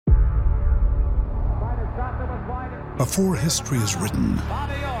Before history is written,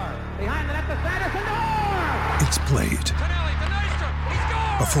 it's played.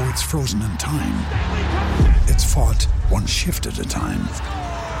 Before it's frozen in time, it's fought one shift at a time.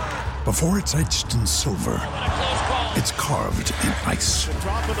 Before it's etched in silver, it's carved in ice.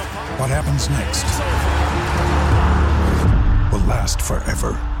 What happens next will last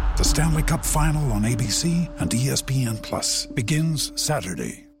forever. The Stanley Cup Final on ABC and ESPN Plus begins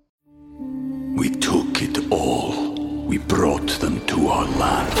Saturday. We took it all. We brought them to our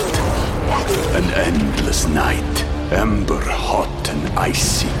land. An endless night, ember hot and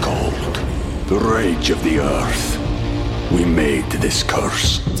icy cold. The rage of the earth. We made this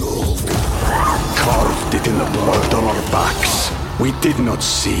curse. Carved it in the blood on our backs. We did not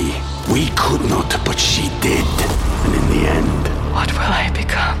see. We could not, but she did. And in the end... What will I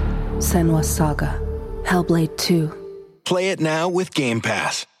become? Senua's Saga. Hellblade 2. Play it now with Game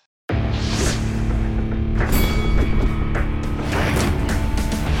Pass.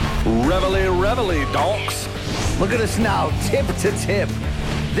 Reveille, reveille, donks. Look at us now, tip to tip.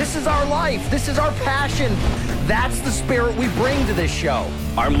 This is our life. This is our passion. That's the spirit we bring to this show.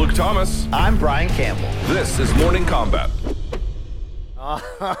 I'm Luke Thomas. I'm Brian Campbell. This is Morning Combat. Oh,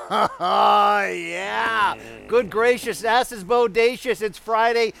 yeah. Good gracious, ass is bodacious. It's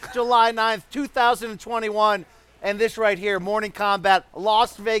Friday, July 9th, 2021. And this right here, Morning Combat,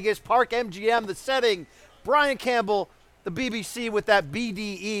 Las Vegas, Park MGM, the setting. Brian Campbell, the BBC with that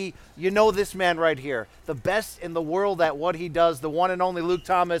BDE. You know this man right here. The best in the world at what he does, the one and only Luke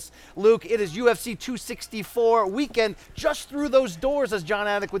Thomas. Luke, it is UFC 264 weekend just through those doors, as John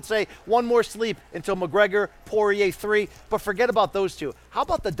Anik would say. One more sleep until McGregor, Poirier 3. But forget about those two. How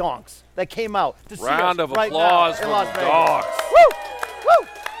about the donks that came out to see us Round of right applause now for in Las the Vegas? donks. Woo! Woo!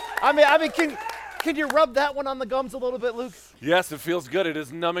 I mean, can you rub that one on the gums a little bit, Luke? Yes, it feels good. It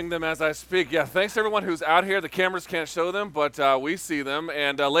is numbing them as I speak. Yeah, thanks to everyone who's out here. The cameras can't show them, but we see them.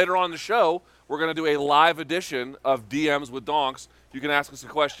 And later on in the show, we're going to do a live edition of DMs with Donks. You can ask us a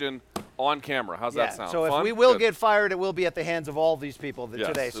question on camera. How's that sound? So Fun? if we will Good. get fired, it will be at the hands of all these people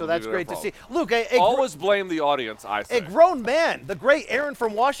today. So that's great to see. Luke, always blame the audience, I say. a grown man, the great Aaron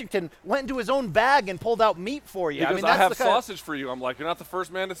from Washington, went into his own bag and pulled out meat for you. Because I mean, I have sausage for you. I'm like, you're not the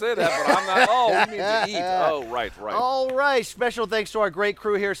first man to say that, but I'm not. Oh, we need to eat. Oh, right. All right. Special thanks to our great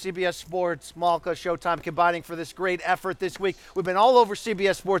crew here, CBS Sports, Malka, Showtime, combining for this great effort this week. We've been all over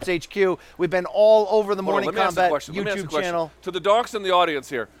CBS Sports HQ. We've been all over the Morning Combat YouTube channel. To the donks in the audience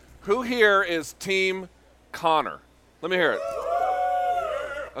here, who here is Team Conor? Let me hear it.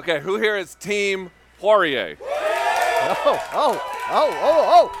 Okay, who here is Team Poirier?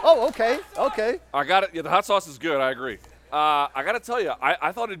 Okay. I got it. Yeah, the hot sauce is good. I agree. I got to tell you,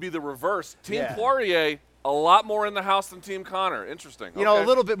 I thought it'd be the reverse. Team Poirier, a lot more in the house than Team Conor. Interesting. You know, a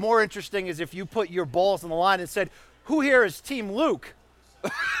little bit more interesting is if you put your balls on the line and said, who here is Team Luke?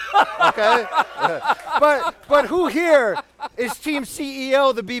 Okay? But who here is Team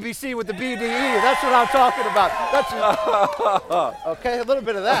CEO, the BBC with the BDE? That's what I'm talking about. Okay, a little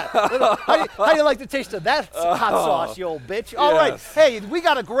bit of that. How do you like the taste of that hot sauce, you old bitch? All right. Hey, we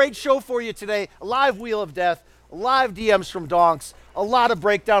got a great show for you today. A live Wheel of Death, live DMs from Donks. A lot of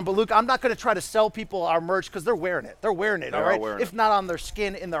breakdown, but Luke, I'm not going to try to sell people our merch because they're wearing it. They're wearing it, all right? If not on their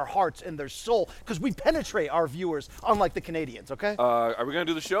skin, in their hearts, in their soul, because we penetrate our viewers, unlike the Canadians, okay? Are we going to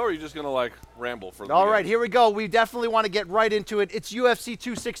do the show, or are you just going to, like, ramble for the All right, here we go. We definitely want to get right into it. It's UFC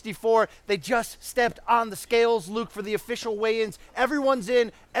 264. They just stepped on the scales, Luke, for the official weigh-ins. Everyone's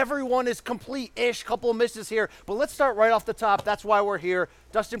in. Everyone is complete-ish. Couple of misses here. But let's start right off the top. That's why we're here.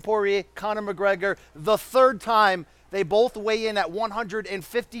 Dustin Poirier, Conor McGregor, the third time. They both weigh in at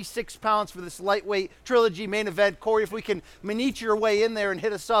 156 pounds for this lightweight trilogy main event. Corey, if we can maneuver your way in there and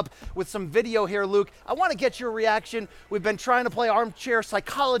hit us up with some video here, Luke. I want to get your reaction. We've been trying to play armchair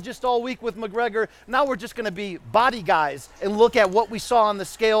psychologist all week with McGregor. Now we're just going to be body guys and look at what we saw on the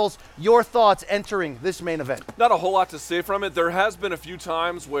scales. Your thoughts entering this main event? Not a whole lot to say from it. There has been a few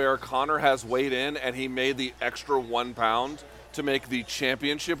times where Conor has weighed in and he made the extra 1 pound to make the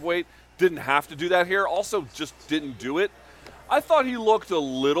championship weight. Didn't have to do that here. Also just didn't do it. I thought he looked a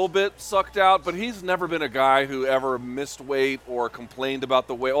little bit sucked out, but he's never been a guy who ever missed weight or complained about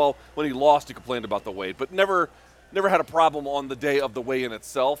the weight. Well, when he lost, he complained about the weight, but never had a problem on the day of the weigh-in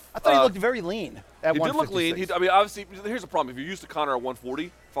itself. I thought he looked very lean at 156. He did look lean. I mean, obviously, here's the problem. If you're used to Conor at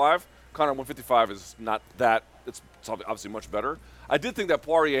 145, Conor at 155 is not that. It's obviously much better. I did think that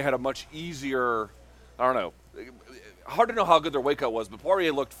Poirier had a much easier, I don't know, hard to know how good their weight cut was, but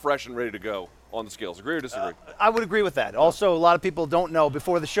Poirier looked fresh and ready to go on the scales. Agree or disagree? I would agree with that. Also, a lot of people don't know,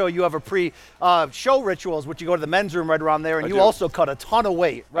 before the show, you have a pre-show rituals, which you go to the men's room right around there, and you also cut a ton of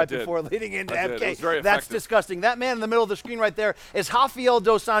weight right before leading into MK. It was very That's effective. disgusting. That man in the middle of the screen right there is Rafael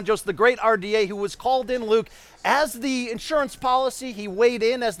Dos Anjos, the great RDA, who was called in, Luke, as the insurance policy. He weighed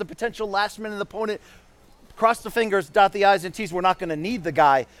in as the potential last-minute opponent. Cross the fingers, dot the I's and T's. We're not going to need the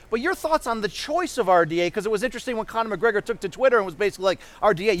guy. But your thoughts on the choice of RDA, because it was interesting when Conor McGregor took to Twitter and was basically like,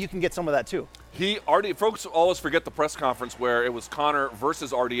 RDA, you can get some of that too. Folks always forget the press conference where it was Conor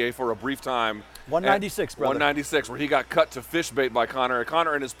versus RDA for a brief time. 196, brother. 196, where he got cut to fish bait by Conor.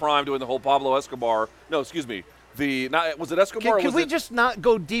 Conor in his prime doing the whole Pablo Escobar. No, excuse me. Was it Escobar? Can we just not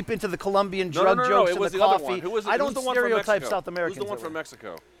go deep into the Colombian drug jokes it was and the the other coffee? one. Who was it? I don't Who's the one from stereotype Mexico? South Americans. Who's the one from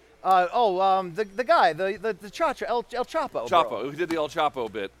Mexico? The guy, the Chacho, El Chapo. Chapo, bro. who did the El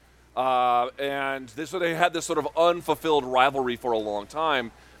Chapo bit. So they had this sort of unfulfilled rivalry for a long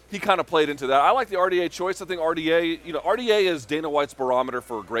time. He kind of played into that. I like the RDA choice. I think RDA is Dana White's barometer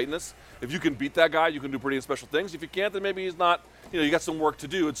for greatness. If you can beat that guy, you can do pretty special things. If you can't, then maybe he's not, you got some work to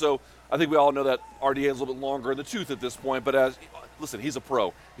do. And so I think we all know that RDA is a little bit longer in the tooth at this point. But listen, he's a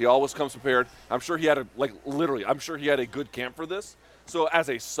pro. He always comes prepared. I'm sure he had a good camp for this. So as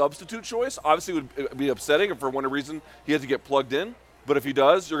a substitute choice, obviously it would be upsetting if for one reason he had to get plugged in. But if he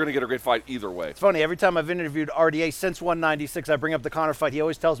does, you're going to get a great fight either way. It's funny, every time I've interviewed RDA since 196, I bring up the Conor fight. He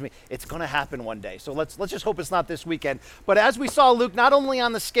always tells me it's going to happen one day. So let's just hope it's not this weekend. But as we saw, Luke, not only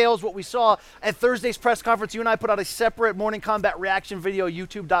on the scales, what we saw at Thursday's press conference, you and I put out a separate Morning Combat reaction video,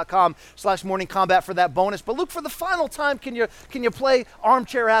 youtube.com/Morning Combat for that bonus. But Luke, for the final time, can you play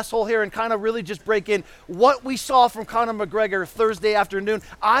armchair asshole here and kind of really just break in what we saw from Conor McGregor Thursday afternoon?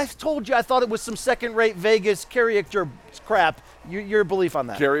 I told you I thought it was some second-rate Vegas caricature crap. Your belief on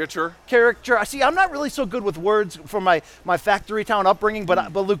that? Caricature? Caricature. See, I'm not really so good with words from my factory town upbringing,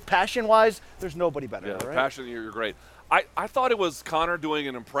 but Luke, passion-wise, there's nobody better. Yeah, right? passion, you're great. I thought it was Conor doing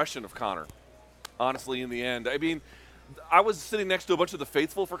an impression of Conor, honestly, in the end. I mean, I was sitting next to a bunch of the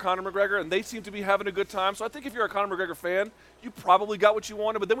faithful for Conor McGregor, and they seemed to be having a good time. So I think if you're a Conor McGregor fan, you probably got what you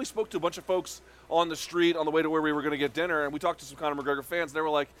wanted. But then we spoke to a bunch of folks on the street on the way to where we were going to get dinner, and we talked to some Conor McGregor fans, and they were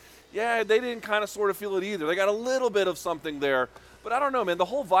like, yeah, they didn't kind of sort of feel it either. They got a little bit of something there. But I don't know, man. The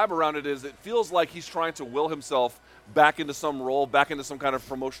whole vibe around it is it feels like he's trying to will himself back into some role, back into some kind of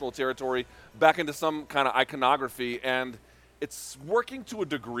promotional territory, back into some kind of iconography, and it's working to a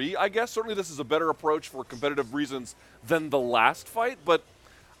degree, I guess. Certainly this is a better approach for competitive reasons than the last fight, but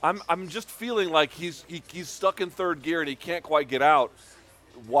I'm just feeling like he's stuck in third gear and he can't quite get out.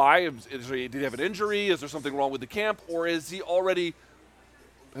 Why? Did he have an injury? Is there something wrong with the camp? Or has he already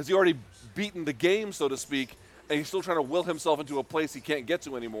beaten the game, so to speak, and he's still trying to will himself into a place he can't get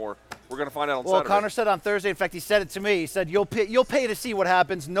to anymore? We're going to find out on Saturday. Well, Conor said on Thursday, in fact, he said it to me. He said, you'll pay to see what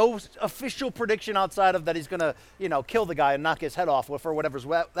happens. No official prediction outside of that he's going to, kill the guy and knock his head off for whatever's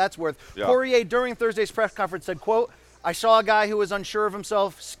that's worth. Yeah. Poirier, during Thursday's press conference, said, quote, I saw a guy who was unsure of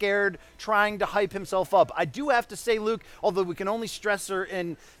himself, scared, trying to hype himself up. I do have to say, Luke, although we can only stress her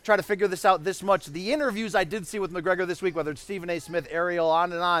and try to figure this out this much, the interviews I did see with McGregor this week, whether it's Stephen A. Smith, Ariel,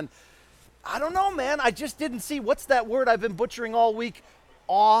 on and on, I don't know, man. I just didn't see, what's that word I've been butchering all week?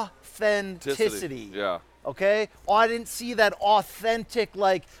 Authenticity. Yeah. Okay? Oh, I didn't see that authentic,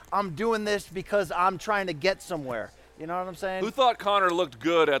 like, I'm doing this because I'm trying to get somewhere. You know what I'm saying? Who thought Conor looked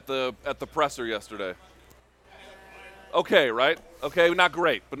good at the presser yesterday? Okay, right? Okay, not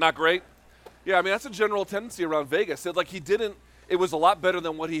great, but not great. Yeah, I mean, that's a general tendency around Vegas. It was a lot better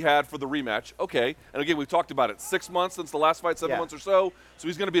than what he had for the rematch. Okay, and again, we've talked about it. 6 months since the last fight, 7 months or so. So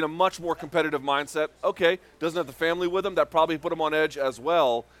he's going to be in a much more competitive mindset. Okay, doesn't have the family with him. That probably put him on edge as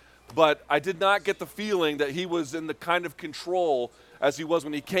well. But I did not get the feeling that he was in the kind of control as he was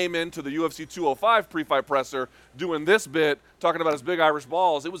when he came into the UFC 205 pre-fight presser doing this bit, talking about his big Irish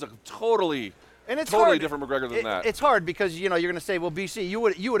balls. It was a totally different McGregor than that. It's hard because, you're going to say, well, BC, you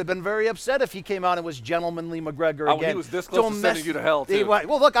would have been very upset if he came out and was gentlemanly McGregor again. He was this close to sending you to hell, too.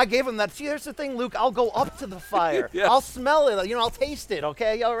 Well, look, I gave him that. See, here's the thing, Luke. I'll go up to the fire. Yes. I'll smell it. I'll taste it,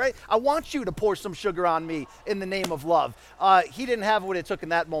 okay? All right? I want you to pour some sugar on me in the name of love. He didn't have what it took in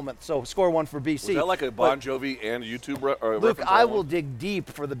that moment, so score one for BC. Was that like a Bon Jovi and YouTube Luke, I will dig deep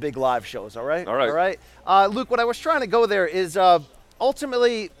for the big live shows, all right? All right. All right? Luke, what I was trying to go there is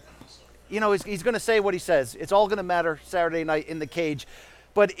ultimately – he's going to say what he says. It's all going to matter Saturday night in the cage.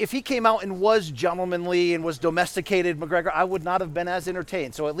 But if he came out and was gentlemanly and was domesticated McGregor, I would not have been as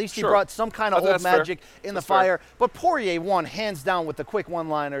entertained. So at least he brought some kind of old magic in the fire. But Poirier won hands down with the quick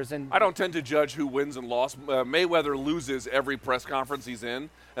one-liners. And I don't tend to judge who wins and lost. Mayweather loses every press conference he's in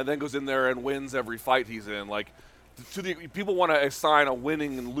and then goes in there and wins every fight he's in. Like, people want to assign a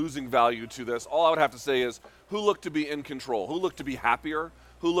winning and losing value to this. All I would have to say is who looked to be in control, who looked to be happier,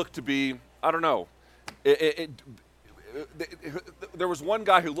 who looked to be, I don't know. There was one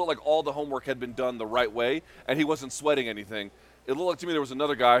guy who looked like all the homework had been done the right way, and he wasn't sweating anything. It looked like to me there was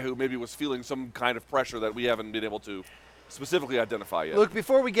another guy who maybe was feeling some kind of pressure that we haven't been able to specifically identify yet. Look,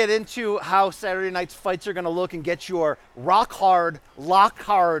 before we get into how Saturday night's fights are going to look and get your rock hard,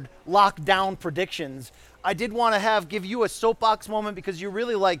 lock down predictions, I did want to give you a soapbox moment because you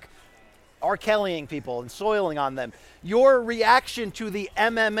really like R. Kellying people and soiling on them. Your reaction to the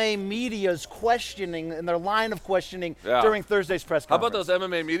MMA media's questioning and their line of questioning during Thursday's press conference. How about those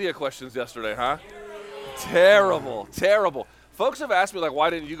MMA media questions yesterday, huh? Terrible. Folks have asked me, like, why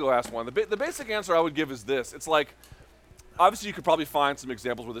didn't you go ask one? The basic answer I would give is this. It's like, obviously you could probably find some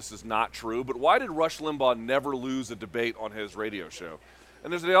examples where this is not true, but why did Rush Limbaugh never lose a debate on his radio show?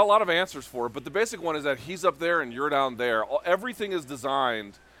 And there's a lot of answers for it, but the basic one is that he's up there and you're down there. Everything is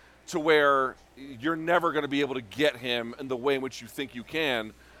designed to where you're never going to be able to get him in the way in which you think you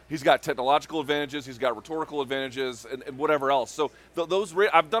can. He's got technological advantages, he's got rhetorical advantages, and whatever else. So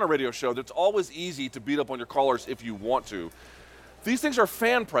I've done a radio show that's always easy to beat up on your callers if you want to. These things are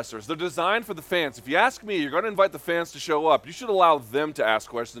fan pressers. They're designed for the fans. If you ask me, you're going to invite the fans to show up. You should allow them to ask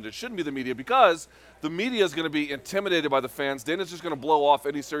questions. It shouldn't be the media because the media is going to be intimidated by the fans. Dana's just going to blow off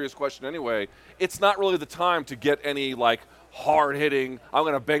any serious question anyway. It's not really the time to get any, like, hard-hitting, I'm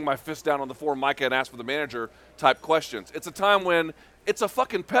going to bang my fist down on the floor, Micah, and ask for the manager type questions. It's a time when it's a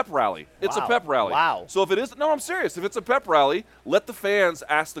fucking pep rally. It's a pep rally. Wow. So if it is, no, I'm serious. If it's a pep rally, let the fans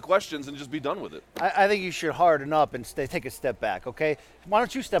ask the questions and just be done with it. I think you should harden up and take a step back, okay? Why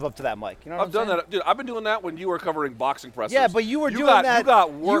don't you step up to that mic? You know what I've done that. Dude, I've been doing that when you were covering boxing pressers. Yeah, but you were doing that.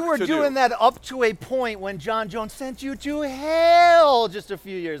 You were doing that up to a point when John Jones sent you to hell just a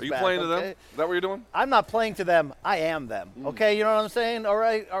few years back. Are you playing to them? Is that what you're doing? I'm not playing to them. I am them. Okay, you know what I'm saying? All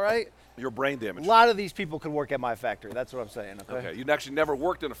right. You're brain damaged. A lot of these people could work at my factory. That's what I'm saying. Okay. You actually never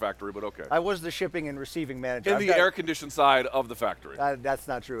worked in a factory, but okay. I was the shipping and receiving manager. In the air-conditioned side of the factory. That's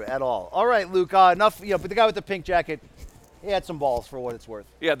not true at all. All right, Luke. Enough. But the guy with the pink jacket, he had some balls for what it's worth.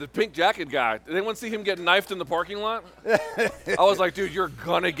 Yeah, the pink jacket guy. Did anyone see him get knifed in the parking lot? I was like, dude, you're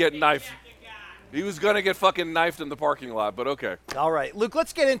gonna get knifed. He was gonna get fucking knifed in the parking lot, but okay. All right, Luke.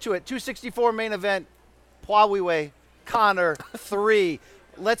 Let's get into it. 264 main event. Poirier, Conor 3.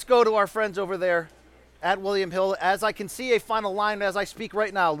 Let's go to our friends over there at William Hill. As I can see a final line as I speak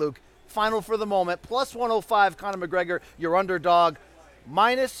right now, Luke. Final for the moment. Plus 105, Conor McGregor, your underdog.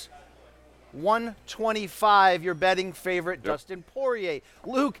 Minus 125, your betting favorite, Dustin Poirier.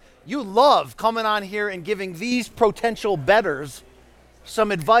 Luke, you love coming on here and giving these potential bettors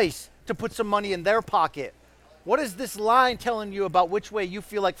some advice to put some money in their pocket. What is this line telling you about which way you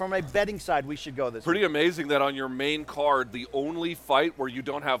feel like from a betting side we should go this Pretty week? amazing that on your main card, the only fight where you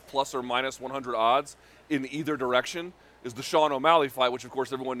don't have plus or minus 100 odds in either direction is the Sean O'Malley fight, which, of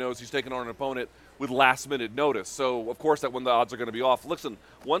course, everyone knows he's taking on an opponent with last-minute notice. So, of course, that when the odds are going to be off. Listen,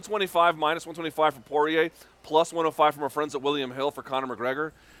 125 minus 125 for Poirier, plus 105 from our friends at William Hill for Conor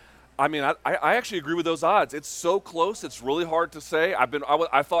McGregor. I mean, I actually agree with those odds. It's so close. It's really hard to say.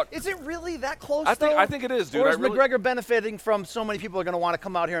 I thought. Is it really that close? I think it is, dude. Or is McGregor benefiting from so many people are going to want to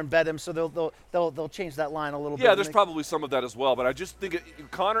come out here and bet him, so they'll change that line a little bit? Yeah, there's probably some of that as well. But I just think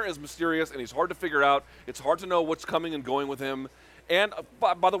Conor is mysterious and he's hard to figure out. It's hard to know what's coming and going with him. And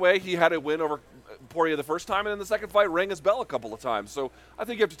by the way, he had a win over Poirier the first time, and in the second fight, rang his bell a couple of times. So I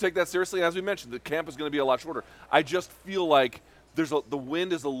think you have to take that seriously. As we mentioned, the camp is going to be a lot shorter. I just feel like the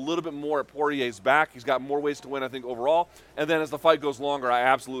wind is a little bit more at Poirier's back. He's got more ways to win, I think, overall. And then as the fight goes longer, I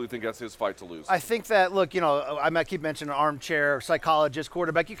absolutely think that's his fight to lose. I think that, look, I might keep mentioning armchair, psychologist,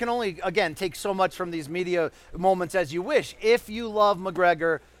 quarterback. You can only, again, take so much from these media moments as you wish. If you love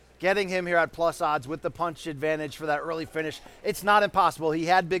McGregor, getting him here at plus odds with the punch advantage for that early finish, it's not impossible. He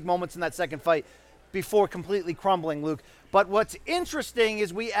had big moments in that second fight before completely crumbling, Luke. But what's interesting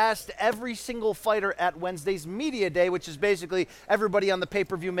is we asked every single fighter at Wednesday's Media Day, which is basically everybody on the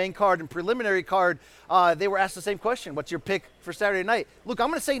pay-per-view main card and preliminary card. They were asked the same question. What's your pick for Saturday night? Look, I'm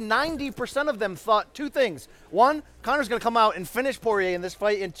going to say 90% of them thought two things. One, Conor's going to come out and finish Poirier in this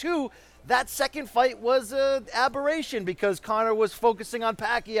fight. And two, that second fight was an aberration because Conor was focusing on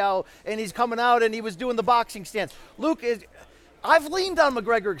Pacquiao, and he's coming out and he was doing the boxing stance. Luke, I've leaned on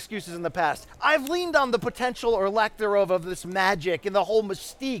McGregor excuses in the past. I've leaned on the potential or lack thereof of this magic and the whole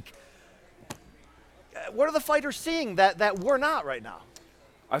mystique. What are the fighters seeing that we're not right now?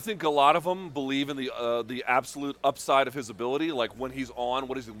 I think a lot of them believe in the absolute upside of his ability. Like when he's on,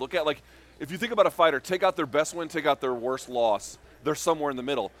 what does he look at? Like if you think about a fighter, take out their best win, take out their worst loss. They're somewhere in the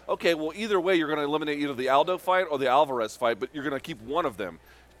middle. Okay, well either way, you're going to eliminate either the Aldo fight or the Alvarez fight, but you're going to keep one of them.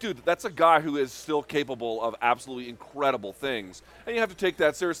 Dude, that's a guy who is still capable of absolutely incredible things. And you have to take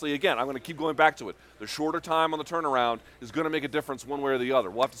that seriously. Again, I'm going to keep going back to it. The shorter time on the turnaround is going to make a difference one way or the other.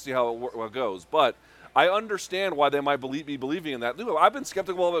 We'll have to see how it goes. But I understand why they might be believing in that. I've been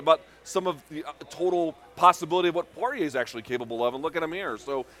skeptical about some of the total possibility of what Poirier is actually capable of, and look at him here.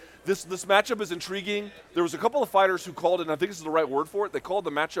 So this matchup is intriguing. There was a couple of fighters who called it, and I think this is the right word for it, they called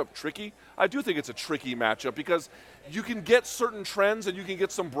the matchup tricky. I do think it's a tricky matchup because you can get certain trends and you can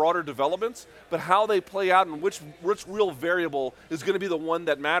get some broader developments, but how they play out and which real variable is going to be the one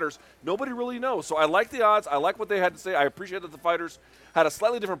that matters, nobody really knows. So I like the odds. I like what they had to say. I appreciate that the fighters had a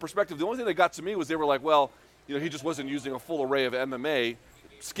slightly different perspective. The only thing that got to me was they were like, well, he just wasn't using a full array of MMA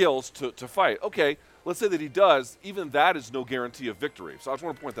skills to fight. Okay, let's say that he does. Even that is no guarantee of victory. So I just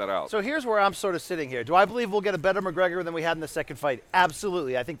want to point that out. So here's where I'm sort of sitting here. Do I believe we'll get a better McGregor than we had in the second fight?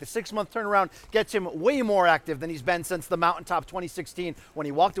 Absolutely. I think the 6-month turnaround gets him way more active than he's been since the Mountaintop 2016 when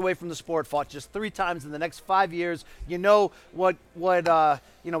he walked away from the sport, fought just 3 times in the next 5 years. We've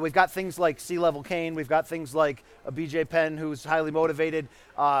got things like C-Level Kane. We've got things like a BJ Penn who's highly motivated.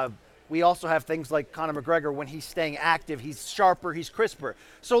 We also have things like Conor McGregor. When he's staying active, he's sharper, he's crisper.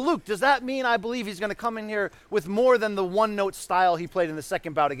 So, Luke, does that mean I believe he's going to come in here with more than the one-note style he played in the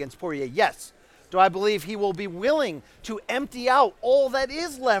second bout against Poirier? Yes. Do I believe he will be willing to empty out all that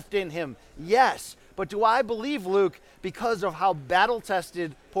is left in him? Yes. But do I believe, Luke, because of how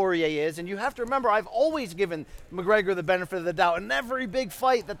battle-tested Poirier is, and you have to remember, I've always given McGregor the benefit of the doubt in every big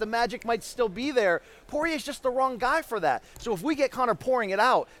fight that the magic might still be there. Poirier's just the wrong guy for that. So if we get Conor pouring it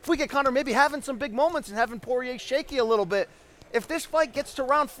out, if we get Conor maybe having some big moments and having Poirier shaky a little bit, if this fight gets to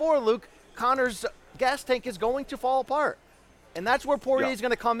round 4, Luke, Conor's gas tank is going to fall apart. And that's where Poirier's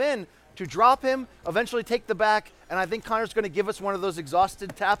going to come in to drop him, eventually take the back, and I think Conor's going to give us one of those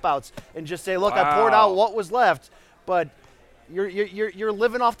exhausted tap-outs and just say, look, I poured out what was left, but you're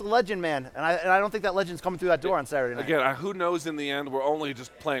living off the legend, man, and I don't think that legend's coming through that door on Saturday night. Again, who knows in the end? We're only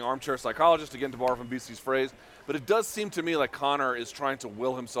just playing armchair psychologist, again, to borrow from BC's phrase, but it does seem to me like Conor is trying to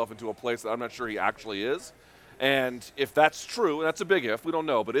will himself into a place that I'm not sure he actually is. And if that's true, and that's a big if, we don't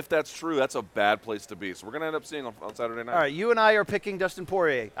know, but if that's true, that's a bad place to be. So we're going to end up seeing on Saturday night. All right, you and I are picking Dustin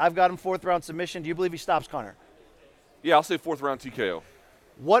Poirier. I've got him 4th-round submission. Do you believe he stops Conor? Yeah, I'll say 4th-round TKO.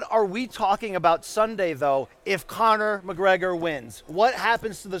 What are we talking about Sunday, though, if Conor McGregor wins? What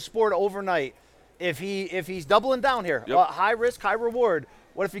happens to the sport overnight if he's doubling down here? Yep. High risk, high reward.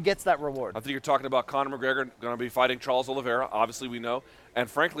 What if he gets that reward? I think you're talking about Conor McGregor going to be fighting Charles Oliveira. Obviously, we know. And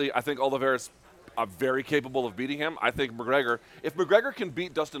frankly, I think Oliveira's very capable of beating him. I think if McGregor can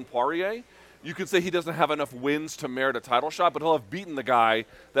beat Dustin Poirier, you could say he doesn't have enough wins to merit a title shot, but he'll have beaten the guy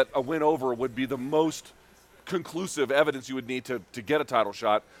that a win over would be the most conclusive evidence you would need to get a title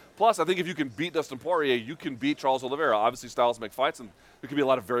shot. Plus, I think if you can beat Dustin Poirier, you can beat Charles Oliveira. Obviously, styles make fights, and there could be a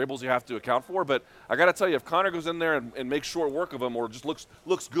lot of variables you have to account for. But I got to tell you, if Conor goes in there and makes short work of him or just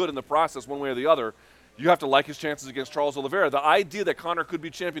looks good in the process one way or the other, you have to like his chances against Charles Oliveira. The idea that Conor could be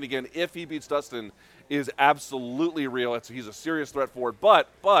champion again if he beats Dustin is absolutely real. He's a serious threat for it. But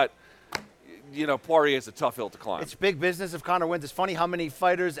Poirier is a tough hill to climb. It's big business if Conor wins. It's funny how many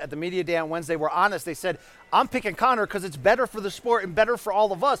fighters at the media day on Wednesday were honest. They said, I'm picking Conor because it's better for the sport and better for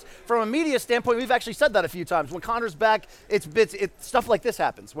all of us. From a media standpoint, we've actually said that a few times. When Conor's back, it's stuff like this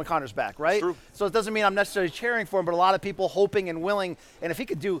happens when Conor's back, right? True. So it doesn't mean I'm necessarily cheering for him, but a lot of people hoping and willing. And if he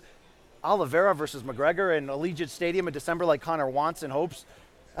could do Oliveira versus McGregor in Allegiant Stadium in December like Conor wants and hopes,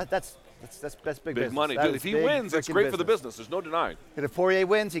 that's big business. Money. Dude, if he wins, it's great for the business. There's no denying. And if Poirier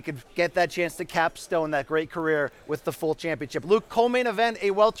wins, he could get that chance to capstone that great career with the full championship. Luke, co-main event, a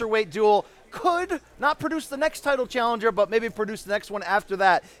welterweight duel. Could not produce the next title challenger, but maybe produce the next one after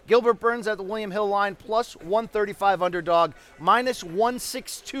that. Gilbert Burns at the William Hill line, plus 135 underdog. Minus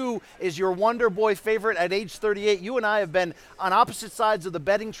 162 is your Wonder Boy favorite at age 38. You and I have been on opposite sides of the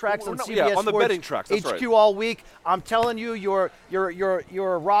betting tracks on CBS on the Sports betting tracks, that's HQ right. all week. I'm telling you, your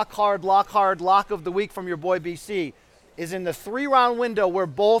rock hard lock of the week from your boy BC is in the 3-round window where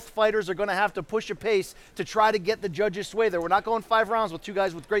both fighters are going to have to push a pace to try to get the judges' sway there. We're not going 5 rounds with 2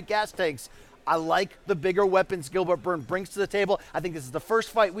 guys with great gas tanks. I like the bigger weapons Gilbert Burns brings to the table. I think this is the first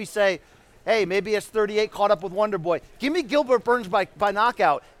fight we say, Hey, maybe it's 38 caught up with Wonder Boy. Give me Gilbert Burns by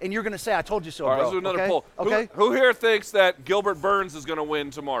knockout, and you're going to say, I told you so, All right, bro. let's do another okay? poll. Okay. Who here thinks that Gilbert Burns is going to win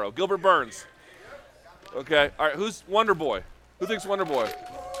tomorrow? Gilbert Burns. Okay. All right, who's Wonder Boy? Who thinks Wonder Boy?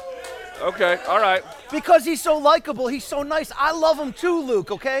 Okay, all right. Because he's so likable. He's so nice. I love him too, Luke,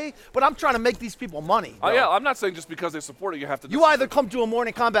 okay? But I'm trying to make these people money. Oh, yeah, I'm not saying just because they support it, you have to. You either come to a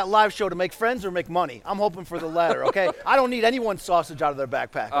Morning Combat live show to make friends or make money. I'm hoping for the latter, okay? I don't need anyone's sausage out of their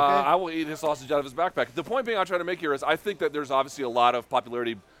backpack, okay? I will eat his sausage out of his backpack. The point being I'm trying to make here is I think that there's obviously a lot of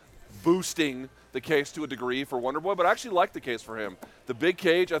popularity boosting the case to a degree for Wonder Boy, but I actually like the case for him. The big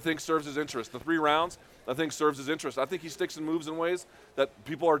cage, I think, serves his interest. The 3 rounds, I think, serves his interest. I think he sticks and moves in ways that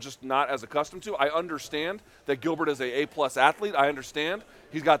people are just not as accustomed to. I understand that Gilbert is a A-plus athlete. I understand.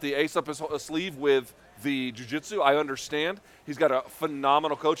 He's got the ace up his sleeve with the jiu-jitsu. I understand. He's got a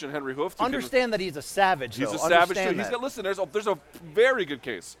phenomenal coach in Henry Hooft. Understand that he's a savage, He's though. a savage, too. Understand that. Listen, there's a very good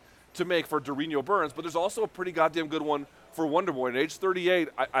case to make for Dorino Burns, but there's also a pretty goddamn good one for Wonder Boy. At age 38,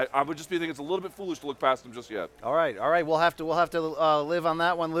 I would just be thinking it's a little bit foolish to look past him just yet. All right. We'll have to live on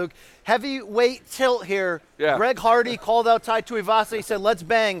that one, Luke. Heavyweight tilt here. Yeah. Greg Hardy called out Tai Tuivasa. He said, "Let's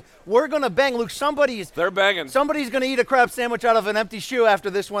bang." We're gonna bang, Luke. They're banging. Somebody's gonna eat a crab sandwich out of an empty shoe after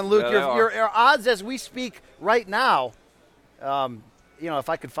this one, Luke. Yeah, your odds as we speak right now. If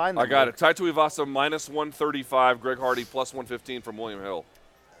I could find them. I got Luke. it. Tai Tuivasa minus 135. Greg Hardy plus 115 from William Hill.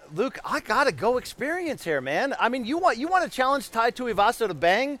 Luke, I gotta go experience here, man. I mean, you want to challenge Tai Tuivasa to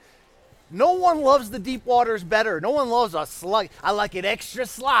bang? No one loves the deep waters better. No one loves a slug. I like it extra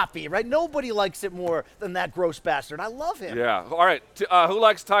sloppy, right? Nobody likes it more than that gross bastard. I love him. Yeah. All right. Who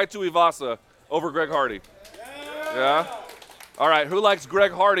likes Tai Tuivasa over Greg Hardy? Yeah. All right. Who likes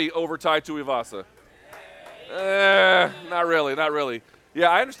Greg Hardy over Tai Tuivasa? Not really.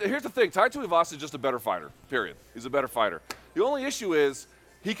 Yeah, I understand. Here's the thing. Tai Tuivasa is just a better fighter, period. He's a better fighter. The only issue is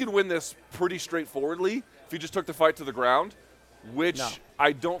he could win this pretty straightforwardly if he just took the fight to the ground, which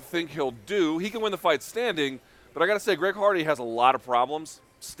I don't think he'll do. He can win the fight standing, but I got to say, Greg Hardy has a lot of problems.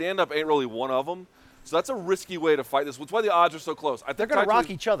 Stand-up ain't really one of them. So that's a risky way to fight this. That's why the odds are so close. They're going to rock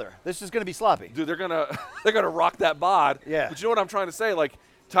each other. This is going to be sloppy. Dude, they're gonna rock that bod. Yeah. But you know what I'm trying to say? Like,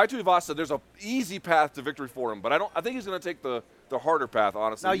 Tai Tuivasa, there's an easy path to victory for him, but I think he's going to take the harder path,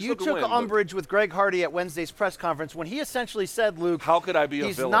 honestly. Now, He you still took can win, umbrage with Greg Hardy at Wednesday's press conference when he essentially said, Luke, how could I be a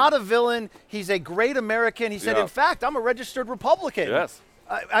he's villain? not a villain. He's a great American. He said, Yeah. in fact, I'm a registered Republican. Yes.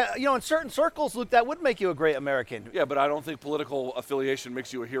 In certain circles, Luke, that would make you a great American. Yeah, but I don't think political affiliation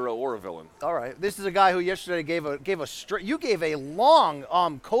makes you a hero or a villain. All right. This is a guy who yesterday gave a long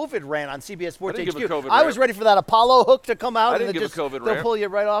COVID rant on CBS Sports I didn't HQ. give a COVID I was rant. ready for that Apollo hook to come out I and didn't then give a just COVID they'll rant. pull you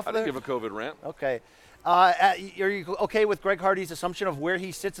right off I there. didn't give a COVID rant. Okay. Are you okay with Greg Hardy's assumption of where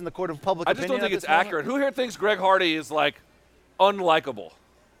he sits in the court of public I opinion? just don't think at it's this moment? accurate. Who here thinks Greg Hardy is, like, unlikable?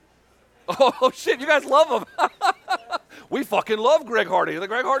 Oh, shit, you guys love him. We fucking love Greg Hardy. The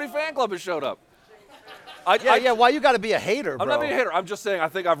Greg Hardy fan club has showed up. Yeah, why you got to be a hater, bro? I'm not being a hater. I'm just saying I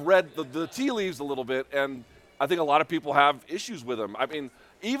think I've read the tea leaves a little bit, and I think a lot of people have issues with him. I mean,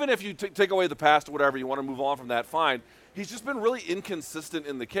 even if you take away the past or whatever, you want to move on from that, fine. He's just been really inconsistent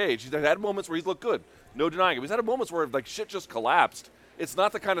in the cage. He's had moments where he's looked good. No denying it. He's had moments where, like, shit just collapsed. It's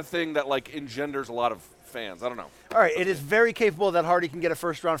not the kind of thing that, like, engenders a lot of fans. I don't know. All right, it is very capable that Hardy can get a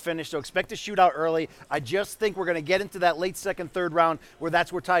first-round finish, so expect a shootout early. I just think we're going to get into that late second, third round where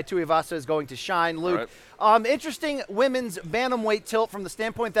that's where Tai Tuivasa is going to shine. Luke, interesting women's bantamweight tilt from the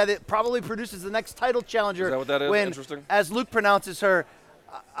standpoint that it probably produces the next title challenger. Is that what that is? When, Interesting. as Luke pronounces her,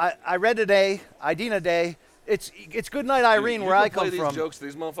 I read today, Idina Day. It's good night, Irene, Dude, where I you come play from. these jokes to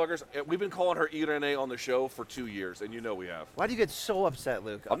these motherfuckers. We've been calling her Irene on the show for 2 years, and you know we have. Why do you get so upset,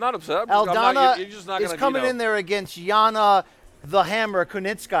 Luke? I'm not upset. Aldana you're just not is gonna, coming in there against Yana the Hammer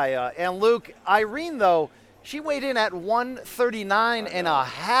Kunitskaya. And Luke, Irene, though, she weighed in at 139 and a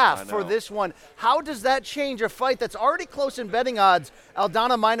half for this one. How does that change a fight that's already close in betting odds?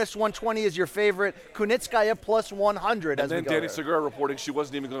 Aldana minus 120 is your favorite. Kunitskaya plus 100 And as we then go Danny there. Segura reporting she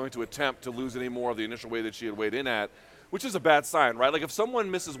wasn't even going to attempt to lose any more of the initial weight that she had weighed in at, which is a bad sign, right? Like, if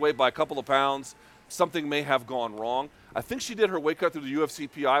someone misses weight by a couple of pounds, something may have gone wrong. I think she did her weight cut through the UFC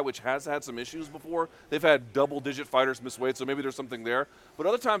PI, which has had some issues before. They've had double-digit fighters miss weight, so maybe there's something there. But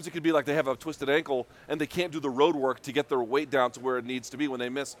other times it could be like they have a twisted ankle and they can't do the road work to get their weight down to where it needs to be when they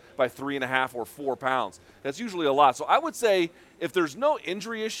miss by 3.5 or 4 pounds. That's usually a lot. So I would say if there's no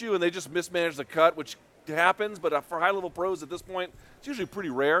injury issue and they just mismanage the cut, which happens, but for high-level pros at this point, it's usually pretty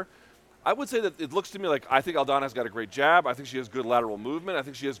rare. I would say that it looks to me like I think Aldana's got a great jab. I think she has good lateral movement. I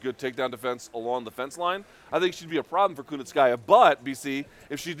think she has good takedown defense along the fence line. I think she'd be a problem for Kunitskaya. But, BC,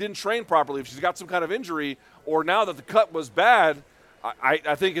 if she didn't train properly, if she's got some kind of injury, or now that the cut was bad,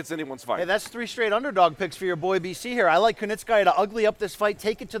 I think it's anyone's fight. Hey, that's 3 straight underdog picks for your boy BC here. I like Kunitskaya to ugly up this fight,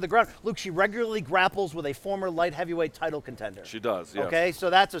 take it to the ground. Luke, she regularly grapples with a former light heavyweight title contender. She does, yes. Okay, so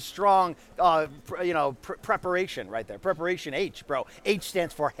that's a strong, preparation right there. Preparation H, bro. H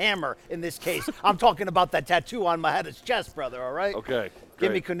stands for hammer in this case. I'm talking about that tattoo on my head's chest, brother, all right? Okay,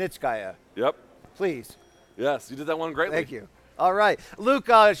 Give me great. Kunitskaya, Yep. please. Yes, you did that one greatly. Thank you. All right. Luke,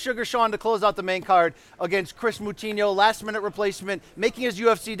 Sugar Sean to close out the main card against Chris Moutinho. Last-minute replacement, making his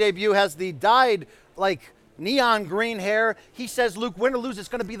UFC debut, has the dyed, neon green hair. He says, Luke, win or lose, it's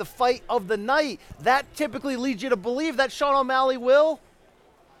going to be the fight of the night. That typically leads you to believe that Sean O'Malley will.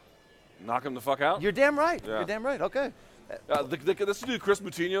 Knock him the fuck out? You're damn right. Yeah. You're damn right. Okay. This dude, Chris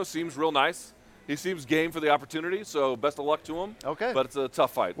Moutinho, seems real nice. He seems game for the opportunity, so best of luck to him. Okay. But it's a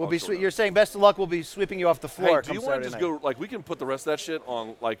tough fight. We'll be you're saying best of luck. We'll be sweeping you off the floor. Hey, do you want to just go, we can put the rest of that shit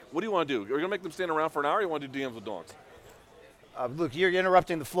on, what do you want to do? Are you going to make them stand around for an hour, or you want to do DMs with dogs? Luke, you're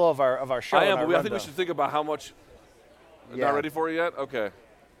interrupting the flow of our show. I am, but I think we should think about how much. Yeah. Not ready for it yet? Okay.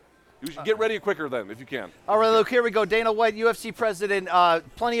 You should get ready quicker then, if you can. All right, Luke, here we go. Dana White, UFC president,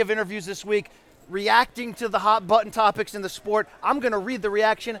 plenty of interviews this week reacting to the hot button topics in the sport. I'm going to read the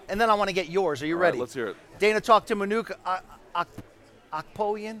reaction, and then I want to get yours. Are you ready? Right, let's hear it. Dana talked to Manuk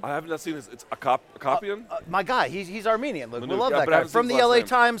Akpoyan. I haven't seen this. It's Akapian? My guy, he's Armenian, Luke. We Manuk, love yeah, that but I guy. haven't From seen the his LA last name.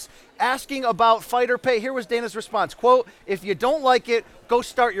 Times, asking about fighter pay. Here was Dana's response, quote, if you don't like it, go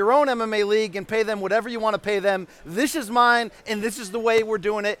start your own MMA league and pay them whatever you want to pay them. This is mine, and this is the way we're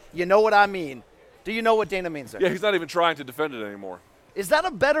doing it. You know what I mean. Do you know what Dana means there? Yeah, he's not even trying to defend it anymore. Is that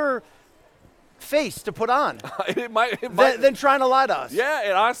a better face to put on it might. than trying to lie to us? Yeah,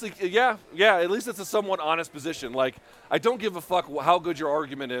 and honestly, yeah. At least it's a somewhat honest position. I don't give a fuck how good your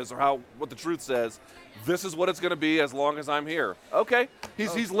argument is or what the truth says. This is what it's going to be as long as I'm here. Okay,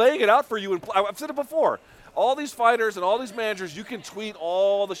 he's laying it out for you. And I've said it before. All these fighters and all these managers, you can tweet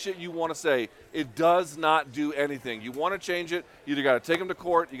all the shit you want to say. It does not do anything. You want to change it, you either got to take them to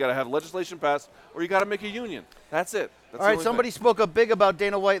court, you got to have legislation passed, or you got to make a union. That's it. That's All right, somebody spoke up big about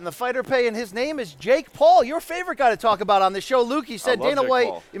Dana White and the fighter pay, and his name is Jake Paul, your favorite guy to talk about on the show. Luke, he said, love Dana Jake White,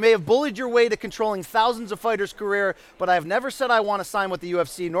 Paul. you may have bullied your way to controlling thousands of fighters' career, but I have never said I want to sign with the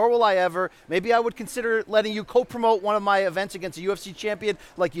UFC, nor will I ever. Maybe I would consider letting you co-promote one of my events against a UFC champion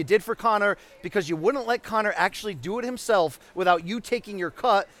like you did for Conor, because you wouldn't let Conor actually do it himself without you taking your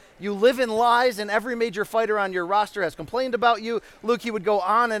cut. You live in lies, and every major fighter on your roster has complained about you. Luke, he would go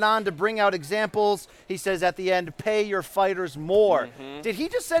on and on to bring out examples. He says at the end, pay your fighters more. Mm-hmm. Did he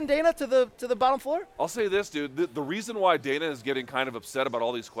just send Dana to the bottom floor? I'll say this, dude. The reason why Dana is getting kind of upset about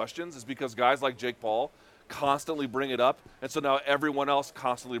all these questions is because guys like Jake Paul constantly bring it up, and so now everyone else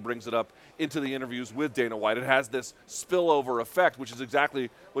constantly brings it up into the interviews with Dana White. It has this spillover effect, which is exactly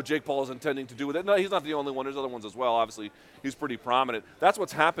what Jake Paul is intending to do with it. No, he's not the only one. There's other ones as well. Obviously, he's pretty prominent. That's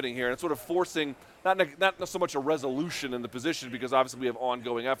what's happening here, and it's sort of forcing not so much a resolution in the position, because obviously we have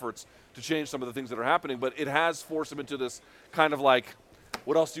ongoing efforts to change some of the things that are happening, but it has forced him into this kind of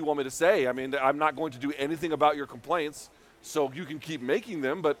what else do you want me to say? I mean, I'm not going to do anything about your complaints. So you can keep making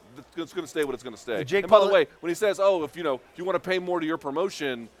them, but it's going to stay what it's going to stay. Jake and by Paul, the way, when he says, if you want to pay more to your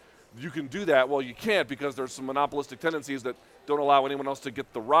promotion, you can do that. Well, you can't, because there's some monopolistic tendencies that don't allow anyone else to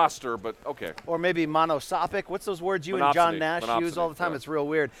get the roster, but okay. Or maybe monosopic. What's those words you and John Nash use all the time? Yeah. It's real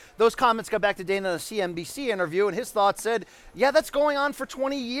weird. Those comments got back to Dana in a CNBC interview, and his thoughts said, yeah, that's going on for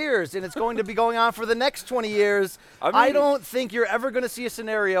 20 years, and it's going to be going on for the next 20 years. I don't think you're ever going to see a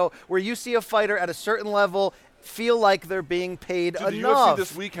scenario where you see a fighter at a certain level feel like they're being paid enough. The UFC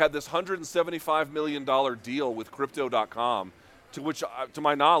this week had this $175 million deal with Crypto.com, to which, to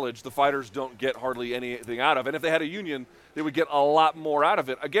my knowledge, the fighters don't get hardly anything out of. And if they had a union, they would get a lot more out of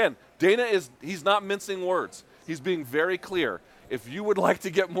it. Again, Dana he's not mincing words. He's being very clear. If you would like to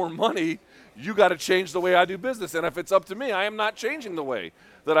get more money, you got to change the way I do business. And if it's up to me, I am not changing the way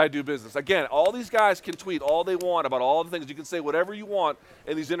that I do business. Again, all these guys can tweet all they want about all the things. You can say whatever you want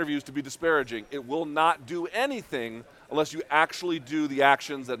in these interviews to be disparaging. It will not do anything unless you actually do the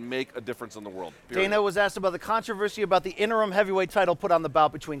actions that make a difference in the world. Period. Dana was asked about the controversy about the interim heavyweight title put on the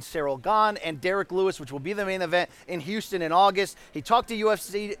bout between Cyril Gane and Derek Lewis, which will be the main event in Houston in August. He talked to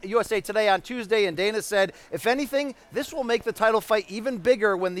USA Today on Tuesday, and Dana said, if anything, this will make the title fight even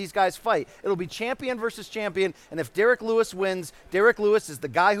bigger when these guys fight. It'll be champion versus champion, and if Derek Lewis wins, Derek Lewis is the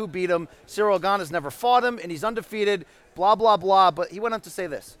guy who beat him. Cyril Gane has never fought him, and he's undefeated, blah, blah, blah. But he went on to say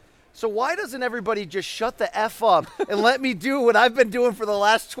this. So why doesn't everybody just shut the F up and let me do what I've been doing for the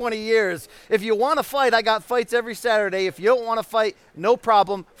last 20 years? If you want to fight, I got fights every Saturday. If you don't want to fight, no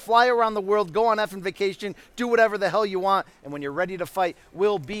problem. Fly around the world, go on effing vacation, do whatever the hell you want, and when you're ready to fight,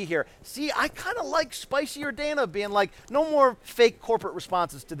 we'll be here. See, I kind of like Spicier Dana being like, no more fake corporate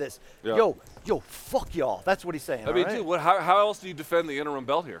responses to this. Yeah. Yo, fuck y'all. That's what he's saying. I mean, all right? dude, how else do you defend the interim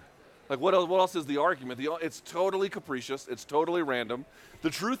belt here? Like, what else is the argument? It's totally capricious. It's totally random. The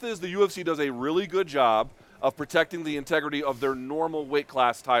truth is the UFC does a really good job of protecting the integrity of their normal weight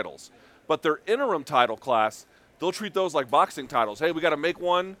class titles. But their interim title class, they'll treat those like boxing titles. Hey, we got to make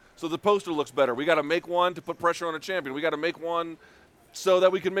one so the poster looks better. We got to make one to put pressure on a champion. We got to make one so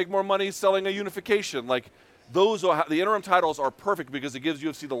that we can make more money selling a unification. Like, the interim titles are perfect because it gives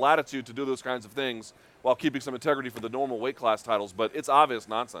UFC the latitude to do those kinds of things while keeping some integrity for the normal weight class titles. But it's obvious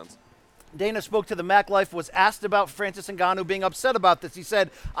nonsense. Dana spoke to the Mac Life, was asked about Francis Ngannou being upset about this. He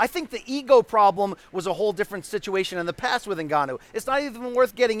said, I think the ego problem was a whole different situation in the past with Ngannou. It's not even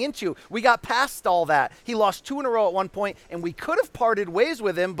worth getting into. We got past all that. He lost 2 in a row at one point, and we could have parted ways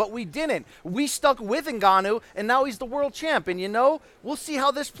with him, but we didn't. We stuck with Ngannou, and now he's the world champ. And, we'll see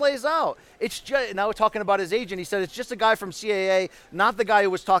how this plays out. It's just, now we're talking about his agent. He said it's just a guy from CAA, not the guy who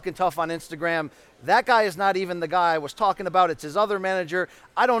was talking tough on Instagram. That guy is not even the guy I was talking about. It's his other manager.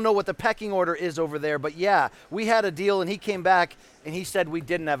 I don't know what the pecking order is over there, but yeah, we had a deal, and he came back, and he said we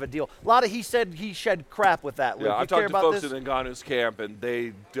didn't have a deal. A lot of he said he shed crap with that. Luke, yeah, I talked to folks this? in Ngannou's camp, and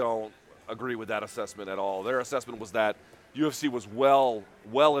they don't agree with that assessment at all. Their assessment was that UFC was well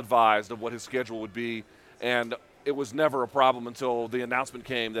advised of what his schedule would be, and it was never a problem until the announcement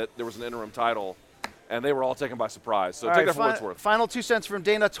came that there was an interim title. And they were all taken by surprise. So take that for what it's worth. Final 2 cents from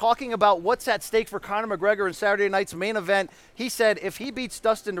Dana talking about what's at stake for Conor McGregor in Saturday night's main event. He said if he beats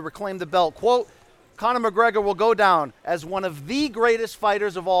Dustin to reclaim the belt, quote, Conor McGregor will go down as one of the greatest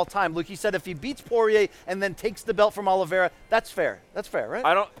fighters of all time. Luke, he said if he beats Poirier and then takes the belt from Oliveira, that's fair. That's fair,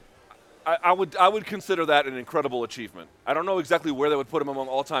 right? I would consider that an incredible achievement. I don't know exactly where that would put him among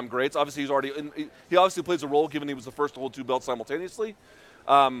all-time greats. Obviously, he obviously plays a role given he was the first to hold 2 belts simultaneously.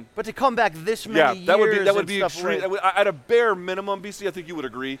 But to come back this many years, that would be extreme. At a bare minimum, BC, I think you would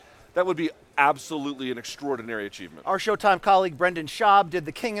agree, that would be absolutely an extraordinary achievement. Our Showtime colleague Brendan Schaub did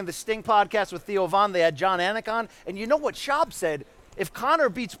the King and the Sting podcast with Theo Von. They had John Anik on, and you know what Schaub said? If Conor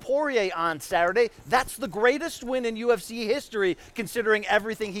beats Poirier on Saturday, that's the greatest win in UFC history, considering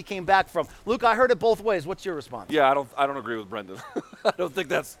everything he came back from. Luke, I heard it both ways. What's your response? Yeah, I don't agree with Brendan. I don't think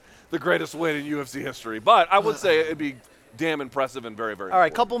that's the greatest win in UFC history, but I would say it'd be damn impressive and very, very All right,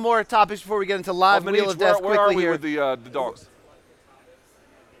 important. couple more topics before we get into live Wheel of Death where are we here. with the dogs?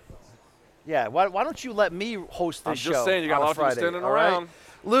 Yeah, why don't you let me host this show? I'm just saying, you got a lot of people standing around.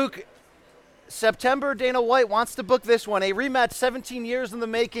 Luke, September, Dana White wants to book this one. A rematch 17 years in the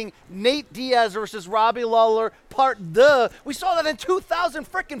making. Nate Diaz versus Robbie Lawler, part 2. We saw that in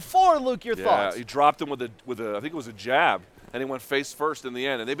 2004, Luke, your thoughts? Yeah, he dropped him with a I think it was a jab, and he went face first in the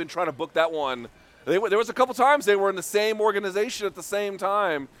end. And they've been trying to book that one. There was a couple times they were in the same organization at the same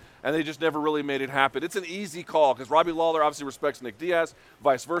time, and they just never really made it happen. It's an easy call because Robbie Lawler obviously respects Nick Diaz,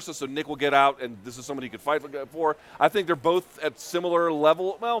 vice versa, so Nick will get out, and this is somebody he could fight for. I think they're both at similar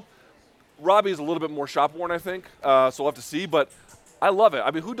level. Well, Robbie's a little bit more shop-worn, I think, so we'll have to see, but I love it.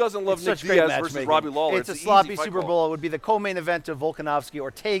 I mean, who doesn't love Nick Diaz versus Robbie Lawler? It's a sloppy Super Bowl. It would be the co-main event of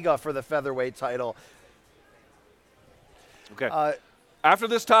Volkanovski-Ortega for the featherweight title. Okay. After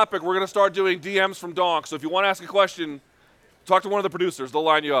this topic, we're going to start doing DMs from Donk. So if you want to ask a question, talk to one of the producers. They'll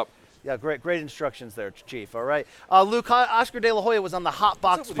line you up. Yeah, great instructions there, Chief. All right. Luke, Oscar De La Hoya was on the Hot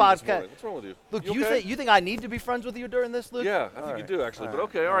Box podcast. What's wrong with you? Luke, you okay? you think I need to be friends with you during this, Luke? Yeah, I think you do, actually. But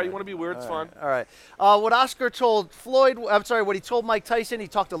okay, all right. You want to be weird, it's fine. All right. What Oscar told what he told Mike Tyson, he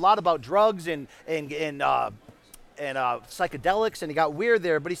talked a lot about drugs and psychedelics, and he got weird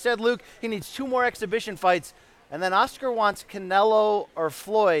there. But he said, Luke, he needs 2 more exhibition fights. And then Oscar wants Canelo or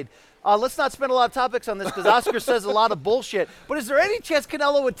Floyd. Let's not spend a lot of topics on this because Oscar says a lot of bullshit. But is there any chance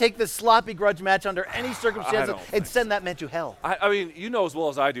Canelo would take this sloppy grudge match under any circumstances and send that man to hell? I mean, you know as well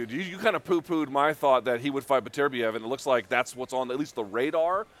as I do. You kind of poo-pooed my thought that he would fight Beterbiev, and it looks like that's what's on at least the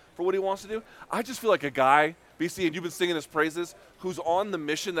radar for what he wants to do. I just feel like a guy, BC, and you've been singing his praises, who's on the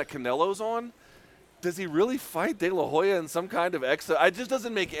mission that Canelo's on. Does he really fight De La Hoya in some kind of It just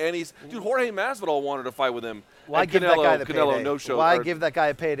doesn't make any – dude, Jorge Masvidal wanted to fight with him. Why give that guy the payday? No-show. Why give that guy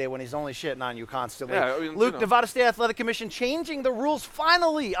a payday when he's only shitting on you constantly? Yeah, I mean, Luke, Nevada State Athletic Commission changing the rules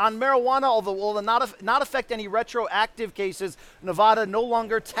finally on marijuana, although will not affect any retroactive cases. Nevada no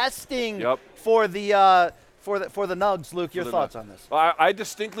longer testing for the for the Nugs. Luke, your thoughts on this? I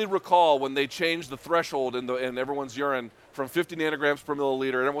distinctly recall when they changed the threshold in everyone's urine from 50 nanograms per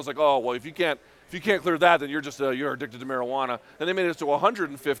milliliter, and everyone's like, oh, well, if you can't clear that, then you're addicted to marijuana. And they made it to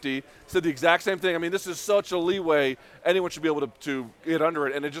 150, said the exact same thing. I mean, this is such a leeway. Anyone should be able to get under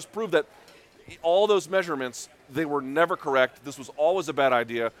it. And it just proved that all those measurements, they were never correct. This was always a bad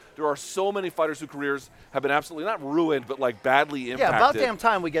idea. There are so many fighters whose careers have been absolutely not ruined, but like badly impacted. Yeah, about damn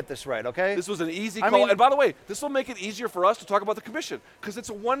time we get this right, okay? This was an easy call. And by the way, this will make it easier for us to talk about the commission because it's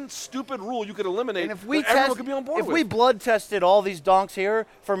one stupid rule you could eliminate and if we that everyone could be on board with. If we blood tested all these donks here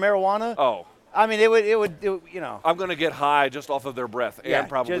for marijuana, I mean, it would, you know. I'm going to get high just off of their breath and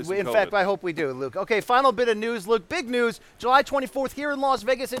probably some in COVID. fact, I hope we do, Luke. Okay, final bit of news, Luke. Big news. July 24th here in Las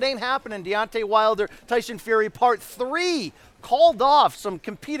Vegas. It ain't happening. Deontay Wilder, Tyson Fury, Part 3. Called off. Some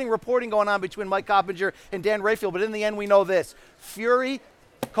competing reporting going on between Mike Coppinger and Dan Rayfield. But in the end, we know this. Fury,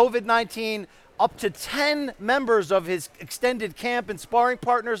 COVID-19, up to 10 members of his extended camp and sparring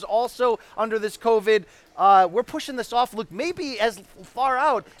partners also under this COVID. We're pushing this off, Luke, maybe as far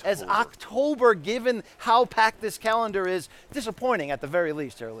out as October, given how packed this calendar is. Disappointing at the very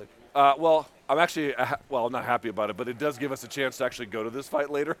least here, Luke. Well, I'm actually, I'm not happy about it, but it does give us a chance to actually go to this fight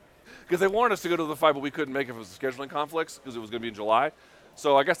later. Because they wanted us to go to the fight, but we couldn't make it because of scheduling conflicts because it was going to be in July.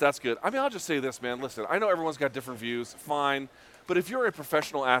 So I guess that's good. I mean, I'll just say this, man. Listen, I know everyone's got different views. Fine. But if you're a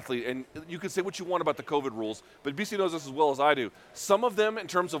professional athlete, and you can say what you want about the COVID rules, but BC knows this as well as I do. Some of them, in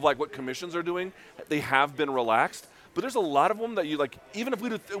terms of like what commissions are doing, they have been relaxed. But there's a lot of them that you like, even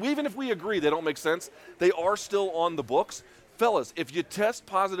if we agree they don't make sense, they are still on the books. Fellas, if you test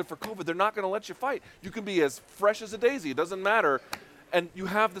positive for COVID, they're not going to let you fight. You can be as fresh as a daisy. It doesn't matter. And you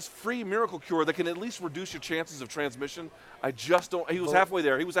have this free miracle cure that can at least reduce your chances of transmission. I just don't. He was halfway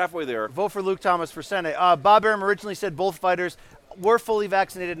there. Vote for Luke Thomas for Senate. Bob Arum originally said both fighters were fully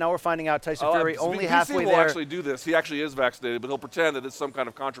vaccinated. Now we're finding out Tyson Fury only halfway there. He will actually do this. He actually is vaccinated, but he'll pretend that it's some kind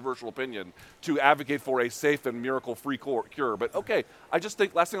of controversial opinion to advocate for a safe and miracle-free cure. But okay, I just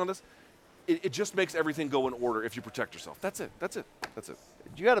think, last thing on this, it just makes everything go in order if you protect yourself. That's it.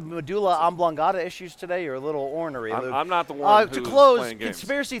 You got a medulla oblongata issues today? You're a little ornery, Luke. I'm not the one who's to close, playing games.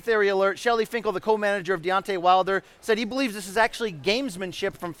 Conspiracy theory alert. Shelley Finkel, the co-manager of Deontay Wilder, said he believes this is actually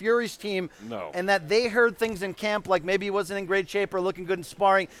gamesmanship from Fury's team. No. And that they heard things in camp like maybe he wasn't in great shape or looking good in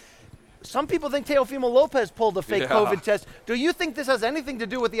sparring. Some people think Teofimo Lopez pulled a fake COVID test. Do you think this has anything to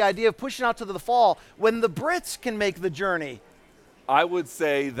do with the idea of pushing out to the fall when the Brits can make the journey? I would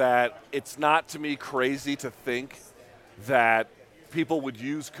say that it's not, to me, crazy to think that people would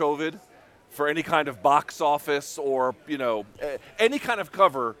use COVID for any kind of box office or, any kind of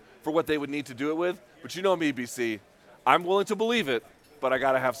cover for what they would need to do it with. But you know me, BC. I'm willing to believe it, but I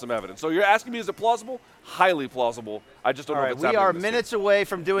got to have some evidence. So you're asking me, is it plausible? Highly plausible. I just don't know if it's happening. We are minutes away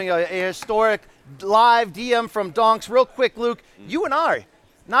from doing a historic live DM from Donks. Real quick, Luke, you and I,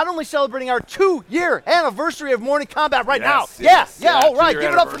 not only celebrating our 2-year anniversary of Morning Combat now. All right,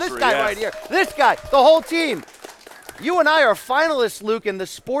 give it up for this guy right here. This guy, the whole team. You and I are finalists, Luke, in the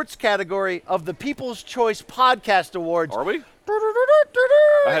sports category of the People's Choice Podcast Awards. Are we?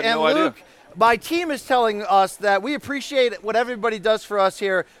 I had no idea. Luke, my team is telling us that we appreciate what everybody does for us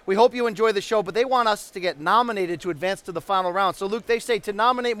here. We hope you enjoy the show, but they want us to get nominated to advance to the final round. So, Luke, they say to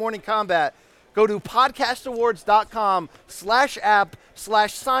nominate Morning Combat, go to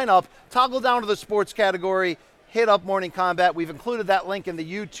podcastawards.com/app/sign up, toggle down to the sports category, hit up Morning Combat. We've included that link in the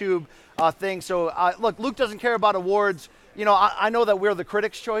YouTube thing. So, look, Luke doesn't care about awards. I know that we're the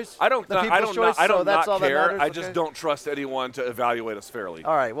critics' choice. I don't care. I just okay? don't trust anyone to evaluate us fairly.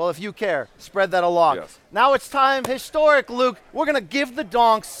 All right. Well, if you care, spread that along. Yes. Now it's time, historic, Luke. We're going to give the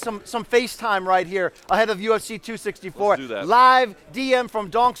Donks some FaceTime right here ahead of UFC 264. Let's do that. Live DM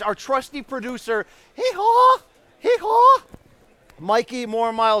from Donks, our trusty producer. Hee-haw! Hee-haw! Mikey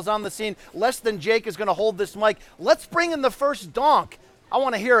Moormiles on the scene. Less Than Jake is going to hold this mic. Let's bring in the first Donk. I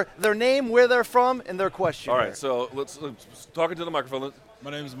want to hear their name, where they're from, and their question. All right, so let's talk into the microphone.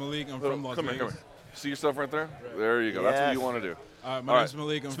 My name is Malik. I'm from Las Vegas. Come here. See yourself right there? There you go. Yes. That's what you want to do. My name is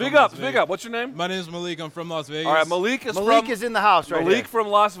Malik. I'm Speak from up. Las Speak Vegas. up. What's your name? My name is Malik. I'm from Las Vegas. All right, Malik is in the house right Malik here. from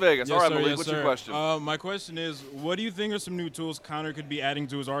Las Vegas. Yes, All right, sir, Malik, yes, what's sir. your question? My question is, what do you think are some new tools Conor could be adding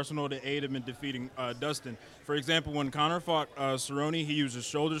to his arsenal to aid him in defeating Dustin? For example, when Conor fought Cerrone, he used his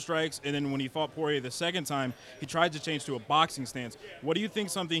shoulder strikes, and then when he fought Poirier the second time, he tried to change to a boxing stance. What do you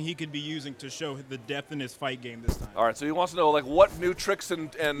think something he could be using to show the depth in his fight game this time? All right, so he wants to know like what new tricks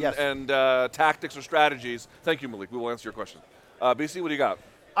and tactics or strategies. Thank you, Malik. We will answer your question. BC, what do you got?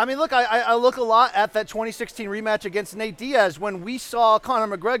 I mean, look, I look a lot at that 2016 rematch against Nate Diaz when we saw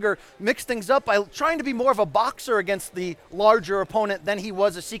Conor McGregor mix things up by trying to be more of a boxer against the larger opponent than he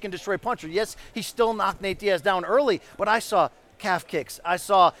was a seek and destroy puncher. Yes, he still knocked Nate Diaz down early, but I saw calf kicks. I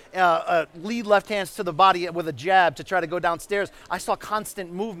saw lead left hands to the body with a jab to try to go downstairs. I saw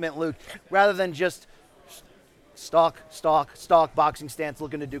constant movement, Luke, rather than just stalk, boxing stance,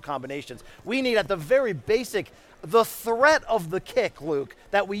 looking to do combinations. We need, at the very basic, the threat of the kick, Luke,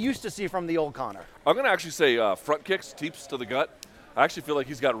 that we used to see from the old Conor. I'm going to actually say front kicks, teeps to the gut. I actually feel like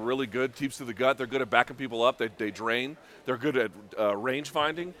he's got really good teeps to the gut. They're good at backing people up. They drain. They're good at range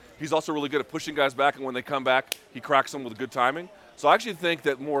finding. He's also really good at pushing guys back, and when they come back, he cracks them with good timing. So I actually think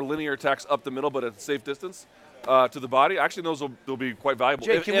that more linear attacks up the middle but at a safe distance to the body, actually those will be quite valuable.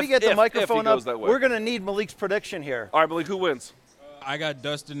 Jay, can we get the microphone up? That way. We're going to need Malik's prediction here. All right, Malik, who wins? I got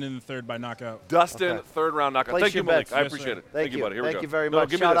Dustin in the third by knockout. Dustin, third round knockout. Place Thank you, Malik. bets. I Yes, appreciate sir. it. Thank you, buddy. Here we go. Thank you very No, much.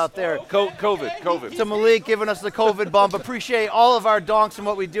 give me Shout this. out there COVID. to Malik giving us the COVID bump. Appreciate all of our donks and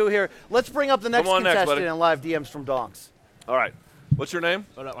what we do here. Let's bring up the next on next, contestant buddy. in live DMs from donks. All right. What's your name?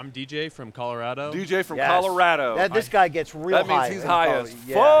 What up? I'm DJ from Colorado. DJ from Yes. Colorado. This guy gets real That means high. he's in high quality. as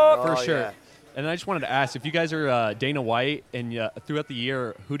Yeah. fuck. For Oh, sure. yeah. And I just wanted to ask, if you guys are Dana White and throughout the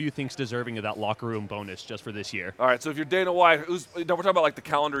year, who do you think's deserving of that locker room bonus just for this year? All right, so if you're Dana White, we're talking about like the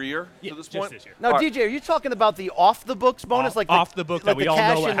calendar year Yeah, to this just point? this year. Now, All right. DJ, are you talking about the off-the-books bonus? like off the book like that we the all know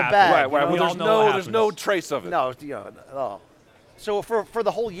cash what in the happened. bag? Right, you know? We all there's know what there's no happens. trace of it. No, So for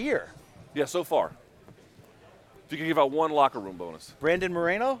the whole year, Yeah, so far. If you can give out one locker room bonus. Brandon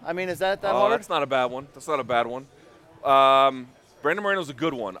Moreno? I mean, is that Oh, hard? that's not a bad one. Brandon Moreno's a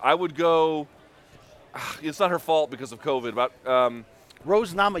good one. I would go. It's not her fault because of COVID. But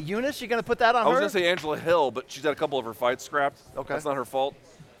Rose Namajunas, you going to put that on I was her? going to say Angela Hill, but she's had a couple of her fights scrapped. Okay. That's not her fault.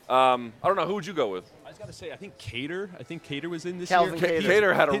 I don't know. Who would you go with? I was got to say, I think Cater was in this Calvin year. Kattar.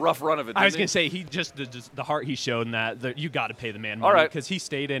 Cater had a rough run of it. I was didn't going to say, he just the heart he showed in that you got to pay the man money. All right. Because he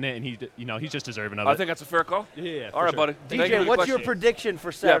stayed in it, and he's just deserving of I it. think that's a fair call. Yeah, All right, for buddy. sure. Thank you for DJ, the what's your question. prediction for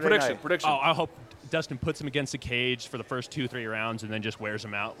Yeah, Saturday prediction. night? Oh, I hope Dustin puts him against the cage for the first 2-3 rounds and then just wears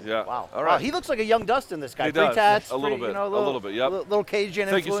him out. Yeah. Wow. All right. Wow, he looks like a young Dustin, this guy. He Free does. tats. A little free, bit. You know, A little bit, yep. Little Cajun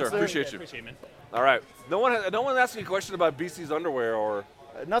Thank you, influence sir. there. Appreciate you. Appreciate it, man. All right. No one asked me a question about BC's underwear or.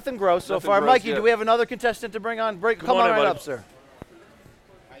 Nothing gross so Nothing far. gross Mikey, yet. do we have another contestant to bring on? Come on on in, right buddy. up, sir.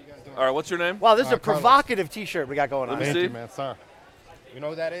 All right. What's your name? Wow, this is a Carlos. provocative T-shirt we got going on. Let me Thank see. you, man. Sorry. You know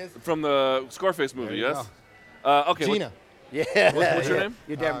who that is? From the Scarface movie, There you yes. Okay. Gina. Yeah. What's your name?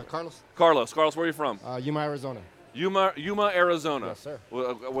 You're damn. Carlos. Carlos, where are you from? Yuma, Arizona. Yuma, Arizona. Yes, sir.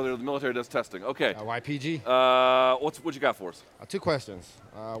 Whether the military does testing. Okay. YPG. What you got for us? 2 questions.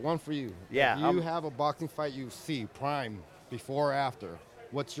 One for you. Yeah, If you have a boxing fight you see prime before or after,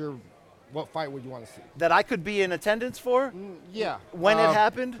 what fight would you want to see? That I could be in attendance for? Yeah. When it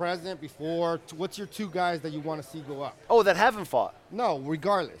happened? Present, before. What's your 2 guys that you want to see go up? Oh, that haven't fought. No,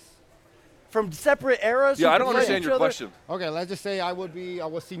 regardless. From separate eras? Yeah, who I don't could fight understand each your other? question. Okay, let's just say I would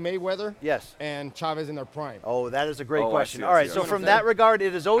see Mayweather. Yes. And Chavez in their prime. Oh, that is a great Oh, I question. see, I All right, see, I so see. from You know what that I'm saying? regard,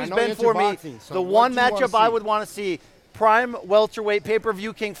 it has always I know been you're for into me boxing, so the what one do you wanna matchup I see? would want to see: prime welterweight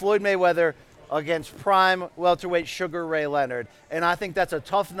pay-per-view king Floyd Mayweather against prime welterweight Sugar Ray Leonard, and I think that's a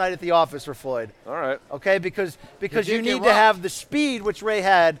tough night at the office for Floyd. All right. Okay, because He you did get need to rocked. have the speed, which Ray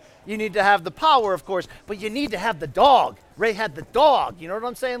had. You need to have the power, of course, but you need to have the dog. Ray had the dog. You know what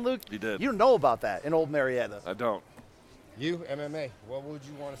I'm saying, Luke? He did. You know about that in Old Marietta. I don't. You, MMA. What would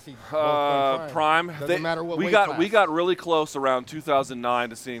you want to see? Both in Prime. Doesn't matter what we weight got class. we got really close around 2009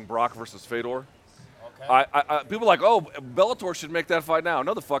 to seeing Brock versus Fedor. Okay. People are like, oh, Bellator should make that fight now.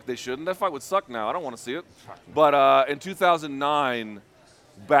 No, the fuck they shouldn't. That fight would suck now. I don't want to see it. But in 2009,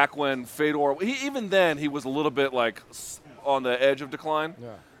 back when Fedor, even then he was a little bit like on the edge of decline.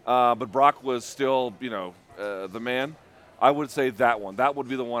 Yeah. But Brock was still, the man. I would say that one. That would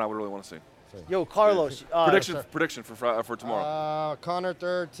be the one I would really want to see. Yo, Carlos. Prediction for tomorrow. Connor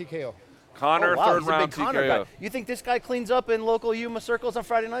third TKO. Connor, Oh, wow, third he's a round big Conor TKO. guy. You think this guy cleans up in local Yuma circles on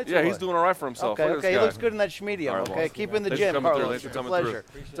Friday nights? Yeah, or he's what? doing all right for himself. Okay, Look at this he guy. looks good in that schmedium. All right, Okay, boss. keep in the Thanks for gym, coming through. Carlos. Thanks for It's a coming through. pleasure.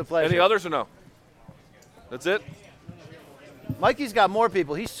 It's a pleasure. Any others or no? That's it? Mikey's got more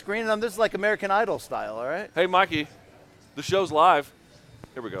people. He's screening them. This is like American Idol style, all right? Hey, Mikey, the show's live.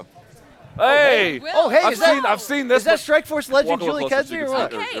 Here we go. Hey! Oh, hey, I've seen this. Is that Strikeforce legend Walk a little Julie closer so Kedzie you or can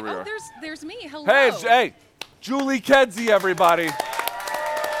what? see it. Okay, Here we are. there's me. Hello. Hey, Julie Kedzie, everybody.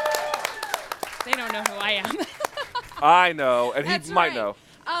 They don't know who I am. I know, and That's he might right. know.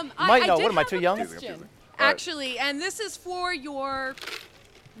 Might know. did What am I, have too a young? question, All right. actually, and this is for your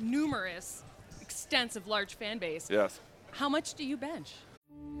numerous, extensive, large fan base. Yes. How much do you bench?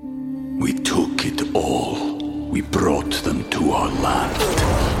 We took it all. We brought brought them to our land.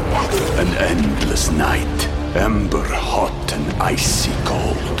 An endless night, ember hot and icy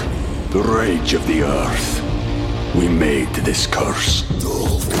cold. The rage of the earth. We made this curse.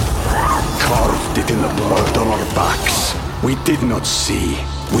 Carved it in the blood on our backs. We did not see.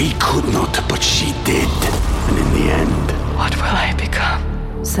 We could not, but she did. And in the end... What will I become?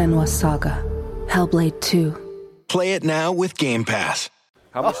 Senua Saga. Hellblade 2. Play it now with Game Pass.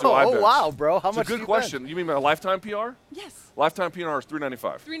 How much do I bench? Oh, wow, bro. How It's much a good do you question. You mean my lifetime PR? Yes. Lifetime PR is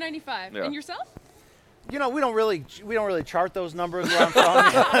 $395. $395. Yeah. And yourself? You know, we don't really chart those numbers where I'm from.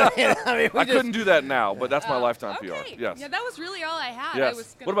 I couldn't do that now, but that's my lifetime okay. PR. Yes. Yeah, that was really all I had. Yes. I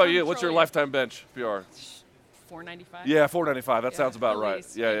was gonna What about you? control What's your lifetime bench PR? $495. Yeah, $495. That sounds about at right.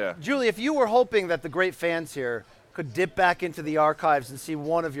 least. Yeah. Julie, if you were hoping that the great fans here could dip back into the archives and see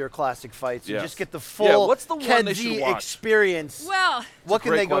one of your classic fights and Yes. just get the full what's the one they should Kenzie watch? experience, Well, what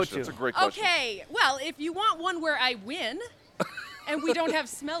can they go to? It's a great question. okay. Well, if you want one where I win and we don't have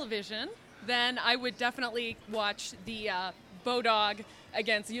smell-o-vision, then I would definitely watch the Bodog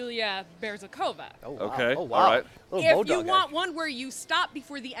against Yulia Berzakova. Oh, wow. Okay. Oh, wow. All right. Little If Bodog you want action. one where you stop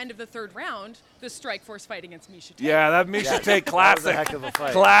before the end of the third round, the Strikeforce fight against Misha Tate. Yeah, that Misha Tate That was classic. a heck of a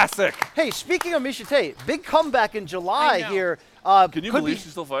fight. Classic. Hey, speaking of Misha Tate, big comeback in July I know. here. Can you believe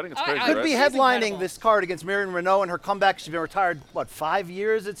she's still fighting? It's I- crazy, I- Could right? be She's headlining incredible. this card against Marion Renault and her comeback. She's been retired, 5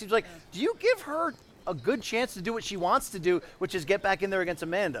 years, it seems like. Do you give her a good chance to do what she wants to do, which is get back in there against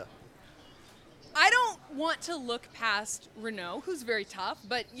Amanda? I don't want to look past Renault, who's very tough,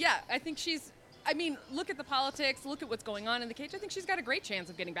 but yeah, I think look at the politics, look at what's going on in the cage. I think she's got a great chance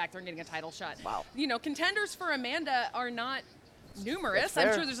of getting back there and getting a title shot. Wow. You know, contenders for Amanda are not numerous. That's I'm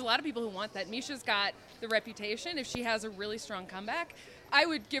fair. sure there's a lot of people who want that. Misha's got the reputation. If she has a really strong comeback, I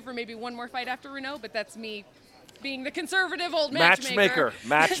would give her maybe one more fight after Renault, but that's me being the conservative old matchmaker.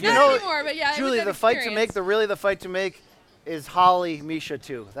 Matchmaker. Not anymore, but yeah, Julie, with that the fight to experience. make, the fight to make is Holly Misha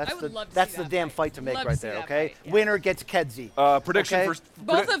too. That's I would the love to that's see the that damn fight. fight to make Love to right see there, that okay? fight, yeah. Winner gets Kedzie. Prediction Okay? for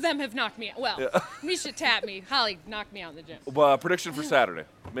Both of them have knocked me out. Well, Misha tapped me. Holly knocked me out in the gym. prediction for Saturday,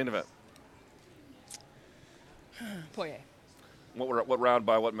 main event. Poirier. What round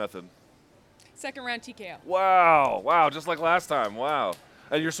by what method? Second round TKO. Wow, just like last time. Wow.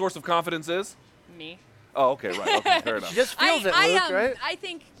 And your source of confidence is? Me. Oh, okay, right. Okay, fair enough. She just feels it, Luke, right? I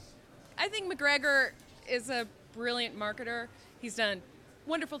think McGregor is a brilliant marketer. He's done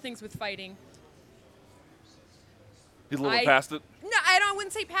wonderful things with fighting. He's a little bit past it. No, I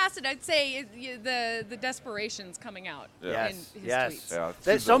wouldn't say past it. I'd say the desperation's coming out in his tweets. Yeah, it seems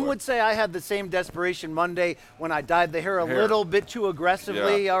That some that way. would say I had the same desperation Monday when I dyed the hair a Hair. little bit too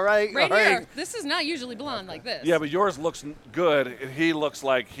aggressively. Yeah. All right, Right all right. here. This is not usually blonde like this. Yeah, but yours looks good. And he looks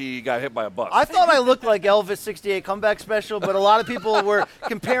like he got hit by a bus. I thought I looked like Elvis 68 comeback special, but a lot of people were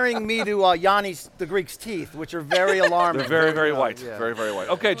comparing me to Yannis the Greek's teeth, which are very alarming. They're very, very white. Yeah. Very, very white.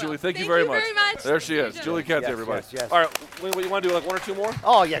 Okay, Julie, thank you thank very you much. very much. There she is. Thank you. Julie Kent, Yes, everybody. yes, yes. All right, what you want to do, like one or two more?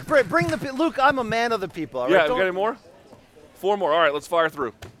 Oh yeah, bring the Luke. I'm a man of the people. All right? Yeah, we Don't- got any more? 4 more. All right, let's fire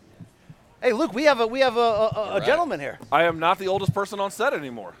through. Hey, Luke, we have a gentleman here. I am not the oldest person on set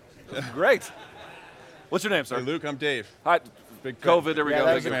anymore. Great. What's your name, sir? Hey, Luke, I'm Dave. Hi. Big fan. COVID, there we Yeah, go.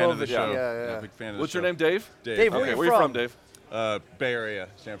 that Thank was you. a fan of the COVID show. show. Yeah. Big fan of the What's your show. name, Dave? Dave, where Okay, you where you from? from, Dave? Bay Area,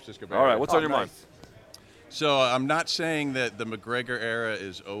 San Francisco Bay All Area. right, what's on your mind? nice. So I'm not saying that the McGregor era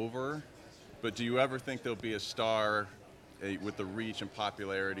is over, but do you ever think there'll be a star with the reach and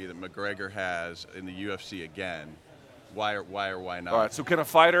popularity that McGregor has in the UFC again? Why or why not? All right, so can a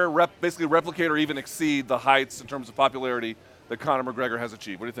fighter basically replicate or even exceed the heights in terms of popularity that Conor McGregor has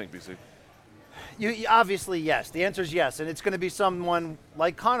achieved? What do you think, BC? You obviously, yes. The answer is yes, and it's going to be someone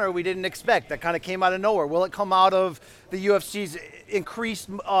like Conor we didn't expect. That kind of came out of nowhere. Will it come out of the UFC's increased,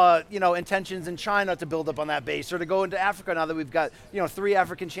 intentions in China to build up on that base, or to go into Africa now that we've got 3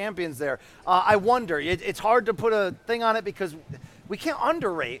 African champions there? I wonder. It's hard to put a thing on it because we can't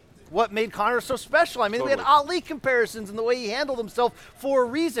underrate what made Conor so special. I mean, we had Ali comparisons and the way he handled himself for a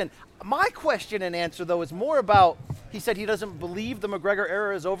reason. My question and answer, though, is more about, he said he doesn't believe the McGregor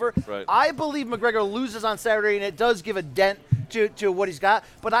era is over. Right. I believe McGregor loses on Saturday, and it does give a dent to what he's got.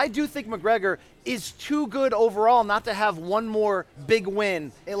 But I do think McGregor is too good overall not to have one more big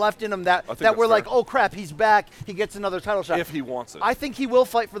win left in him that that's we're like, fair. oh, crap, he's back. He gets another title shot. If he wants it. I think he will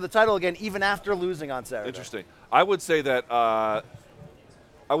fight for the title again, even after losing on Saturday. Interesting. I would say that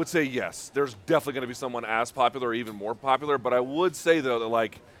I would say yes. There's definitely going to be someone as popular or even more popular. But I would say, though, that,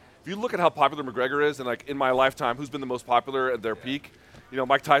 like, if you look at how popular McGregor is, and, like, in my lifetime, who's been the most popular at their peak?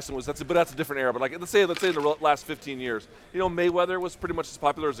 Mike Tyson was, but that's a different era. But, like, let's say in the last 15 years, Mayweather was pretty much as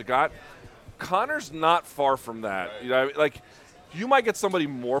popular as it got. Conor's not far from that. You might get somebody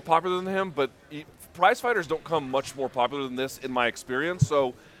more popular than him, but prize fighters don't come much more popular than this in my experience.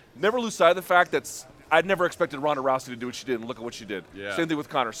 So never lose sight of the fact that I'd never expected Ronda Rousey to do what she did, and look at what she did. Yeah. Same thing with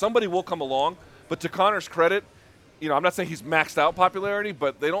Conor. Somebody will come along, but to Conor's credit, I'm not saying he's maxed out popularity,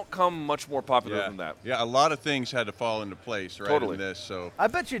 but they don't come much more popular than that. Yeah, a lot of things had to fall into place, right, Totally. in this. So I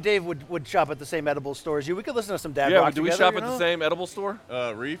bet you Dave would shop at the same edible store as you. We could listen to some dad Yeah, rock do we together, shop you at the know? same edible store?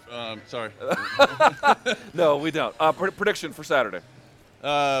 Reef, sorry. No, we don't. Prediction for Saturday.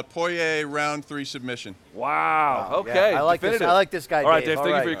 Poirier round 3 submission. Wow. Okay. Yeah, I like definitive. this. I like this guy. All right, Dave. Dave.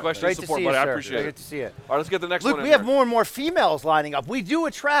 Thank you for your question and Great support, to see buddy. you, I sir. appreciate it. Great to see you. All right, let's get the next Luke, one. we have more and more females lining up. We do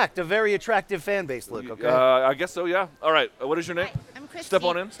attract a very attractive fan base, Luke. Okay. I guess so. Yeah. All right. What is your name? I'm Christine. Step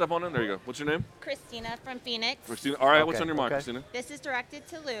on in. Step on in. There you go. What's your name? Christina from Phoenix. Christina. All right. What's on your mind, Christina? This is directed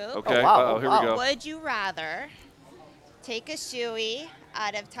to Luke. Okay. Oh, here we go. Would you rather take a shoey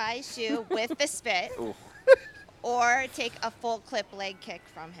out of Ty's shoe with the spit, or take a full clip leg kick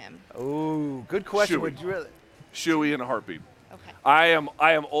from him? Oh, good question. Shoey. Would you really? Shoey in a heartbeat. Okay. I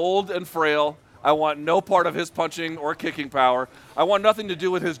am old and frail. I want no part of his punching or kicking power. I want nothing to do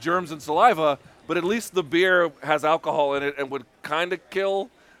with his germs and saliva, but at least the beer has alcohol in it and would kind of kill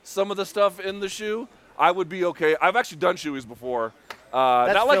some of the stuff in the shoe. I would be okay. I've actually done shoeys before.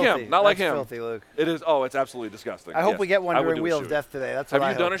 That's not like filthy. him. Not like That's him. filthy, Luke. It is. Oh, it's absolutely disgusting. I hope Yes, we get one I would during do a Wheel of shoey. Death today. That's Have what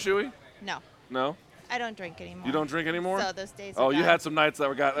you I done a hope. shoey? No. No. I don't drink anymore. You don't drink anymore? So those days Oh, are you gone. had some nights that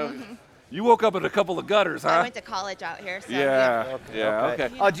were You woke up in a couple of gutters, huh? I went to college out here. So Yeah. Okay.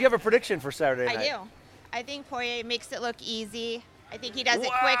 Do you have a prediction for Saturday night? I do. I think Poirier makes it look easy. I think he does it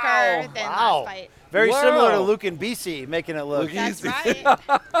Wow. quicker than last fight. Very Wow. similar to Luke and BC, making it look That's easy.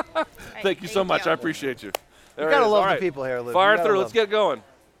 right. Thank you so much. I appreciate you. There gotta it is. love All the right. people here, Luke. Fire You gotta through. love Let's get going.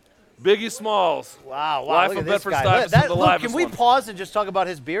 Biggie Smalls. Wow, Live look from at this Bedford guy. Stuyvesant, That, the Luke, livest can we one. pause and just talk about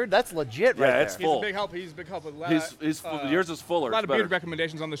his beard? That's legit right there. it's full. He's a big help. He's a big help. Yours is fuller. A lot It's of better. beard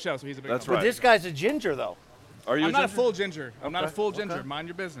recommendations on the show, so he's a big That's help. But this guy's a ginger, though. Are you I'm a not a ginger? full ginger. I'm not a Okay, full ginger. okay. Mind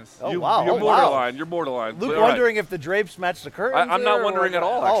your business. Oh, You're wow. borderline. You're borderline. Luke But all right. wondering if the drapes match the curtains. I'm not or wondering what? at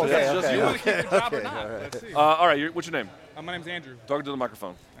all, Oh, actually. okay, That's just okay, you. You want to keep okay, your job or okay, not? all right. Let's see. All right. What's your name? My name's Andrew. Talking to the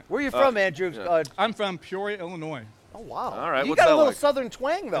microphone. Where are you from, Andrew? yeah. I'm from Peoria, Illinois. Oh, wow. All right, You what's got a that little like? southern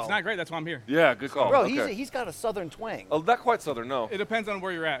twang, though. It's not great. That's why I'm here. Yeah, good call. Bro, okay. he's got a southern twang. Oh, not quite southern, no. It depends on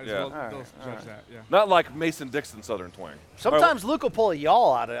where you're at. Yeah. They'll judge that. Yeah. Not like Mason Dixon southern twang. Sometimes Luke will pull a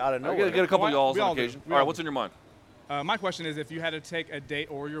y'all out of I nowhere. get a couple We y'alls all on do. occasion. We All right, all what's do. in your mind? My question is, if you had to take a date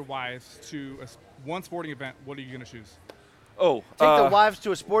or your wives to one sporting event, what are you going to choose? Oh, Take the wives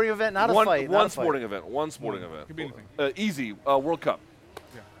to a sporting event, not a fight. One not a fight. sporting event. One sporting event. Could be anything. Easy. World Cup.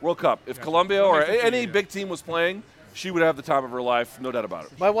 Yeah. World Cup. If Yeah. Colombia What or makes it for any you, yeah. big team was playing, she would have the time of her life, no doubt about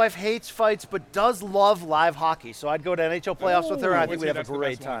it. My wife hates fights, but does love live hockey. So I'd go to NHL playoffs with her, and I think Ooh, we'd have a that's the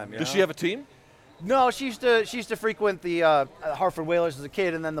great best one. time. you Does know? she have a team? No, she used to frequent the Hartford Whalers as a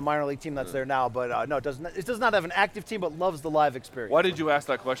kid, and then the minor league team that's there now. But no, it does not have an active team, but loves the live experience. Why did you ask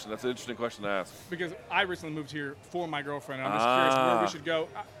that question? That's an interesting question to ask. Because I recently moved here for my girlfriend, and I'm just curious where we should go.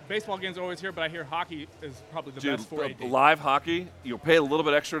 Baseball games are always here, but I hear hockey is probably the best for a date. Live hockey, you pay a little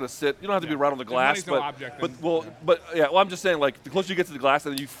bit extra to sit. You don't have to be right on the glass, money's no object then. I'm just saying, like, the closer you get to the glass,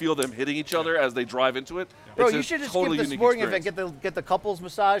 and you feel them hitting each other as they drive into it. Bro, it's you a should just totally skip the unique sporting experience. event, get the couples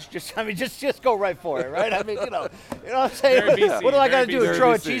massage. Just go right for it, right? I mean, you know what I'm saying? Very BC, What do I got to very do? BC.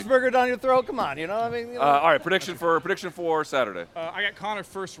 Throw a Very BC. cheeseburger down your throat? Come on, you know what I mean? You know? All right, prediction for Saturday. I got Connor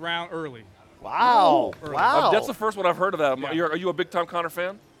first round early. Wow, Early. wow. That's the first one I've heard of that. Yeah. Are you a big-time Connor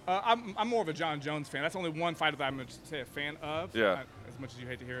fan? I'm more of a John Jones fan. That's only one fighter that I'm going to say a fan of. Yeah. As much as you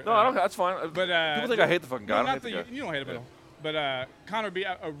hate to hear it. No, I don't. That's fine. But people think I hate the fucking guy. No, I don't not hate the that guy. you don't hate him at all. But Connor would be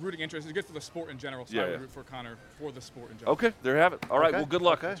a rooting interest. It's good for the sport in general. So Yeah, I would yeah. root for Connor for the sport in general. Okay, there you have it. All right, Okay. well, good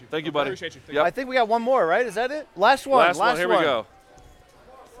luck. Okay. Thank you, buddy. Appreciate you. Thank Yep. I think we got one more, right? Is that it? Last one. Last one. Here we go.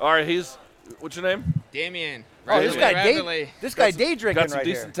 All right, what's your name? Damien. Oh, this guy Rapidly. day drinking Got some right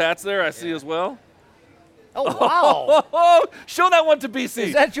decent here. tats there, I see as well. Oh wow! Oh, show that one to BC.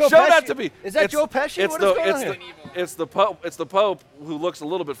 Is that Joe show Pesci? that to me. Is that Joe Pesci? What is going on here? It's the Pope. It's the Pope who looks a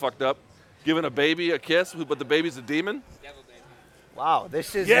little bit fucked up, giving a baby a kiss, but the baby's a demon. Wow,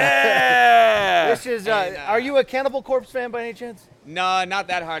 this is Yeah. this is. Are you a Cannibal Corpse fan by any chance? No, not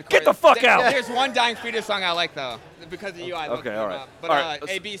that hardcore. Get the fuck out. There's one Dying Fetus song I like though. Because of you, I looked Okay, it all right. up. But All right,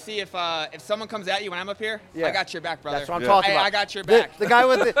 ABC, if someone comes at you when I'm up here, Yeah. I got your back, brother. That's what I'm talking about. I got your back. The guy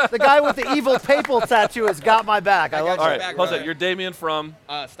with the guy with the evil papal tattoo has got my back. I love All your right, back, how's brother. that? You're Damien from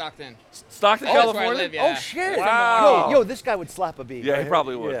Stockton. Stockton, Oh, that's California. where I live, yeah. Oh shit! Wow. Yo, this guy would slap a bee. Yeah, he right?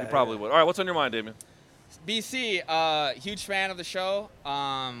 probably would. Yeah, He probably would. All right, what's on your mind, Damien? BC, huge fan of the show.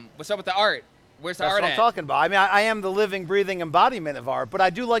 What's up with the art? Where's the That's art what I'm at? talking about. I mean, I am the living, breathing embodiment of art, but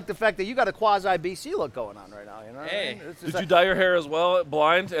I do like the fact that you got a quasi-BC look going on right now. You know what I mean? It's just Did you dye your hair as well,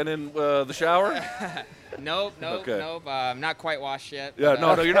 blind and in the shower? Nope. Okay. I'm not quite washed yet. Yeah,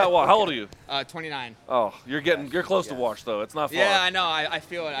 but, no, you're not washed. How old are you? 29. Oh, you're close to washed though. It's not far. Yeah, I know. I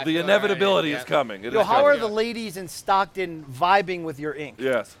feel it. The inevitability is coming. It Yo, is how coming. are the ladies in Stockton vibing with your ink?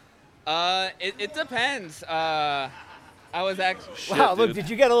 Yes. It depends. I was actually. Wow, look, did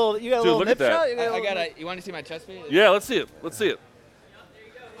you get a little? You got a Dude, little look nip at that. shot? I got a. You want to see my chest piece? Yeah, let's see it. Let's see it.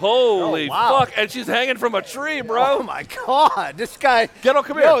 Holy wow. fuck! And she's hanging from a tree, bro. Oh my God, this guy. Ghetto,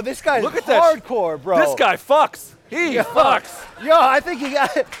 come here. Yo, this guy's Look at that. hardcore, bro. This guy fucks. He fucks. Yo, I think he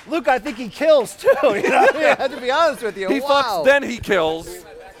got. Luke, I think he kills too. You know, I have to be honest with you. He wow. fucks, then he kills.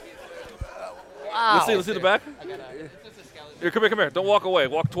 Wow. Let's see the back. Here, come here. Don't walk away.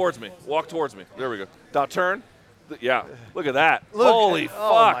 Walk towards me. Walk towards me. There we go. Now turn. Yeah. Look at that. Look, Holy fuck.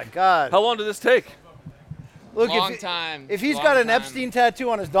 Oh my God. How long did this take? Look, Long time. If he's Long got an time. Epstein tattoo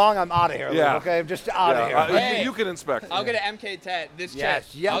on his dong, I'm out of here. Yeah. Luke, okay, I'm just out of here. Hey. You can inspect. I'll get an MK tat. This Yes,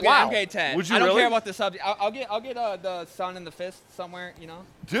 chest. yeah, I'll wow. get an MK tat. Would you I don't really? care about the subject. I'll get the sun in the fist somewhere. You know.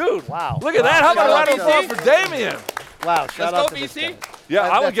 Dude. Wow. Look at that. How about a round of Shout out applause for Damien? Wow. Shout Let's out go, to this BC. guy. Yeah,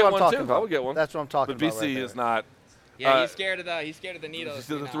 I would That's get what I'm one talking too. about. I would get one. That's what I'm talking But about. BC right there. is not. Yeah, he's scared of the needles. He's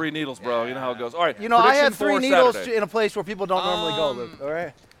the 3 needles, bro. You know how it goes. All right. You know, I had prediction 3 for needles Saturday. in a place where people don't normally go, Luke. All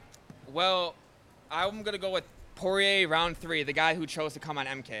right. Well, I'm gonna go with Poirier round 3, the guy who chose to come on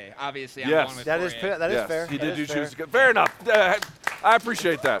MK. Obviously, I'm Yes. going with That is Poirier. fair. That is Yes, fair. he That did is do fair. choose. Fair enough. I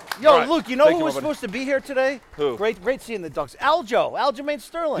appreciate that. Yo, All right. Luke, you know Thank who was my buddy. supposed to be here today? Who? Great seeing the Ducks. Aljamain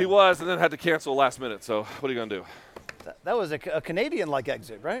Sterling. He was, and then had to cancel last minute. So what are you gonna do? That was a Canadian-like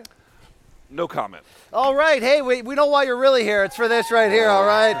exit, right? No comment. All right, hey, we know why you're really here. It's for this right here, all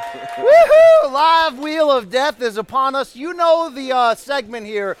right? Woohoo! Live Wheel of Death is upon us. You know the segment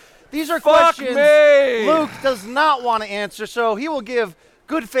here. These are Fuck questions me! Luke does not want to answer, so he will give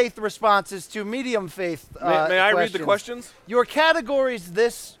good faith responses to medium faith May I read the questions? Your categories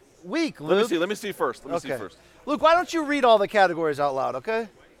this week, Luke. Let me see first. Let me see first. Luke, why don't you read all the categories out loud, okay?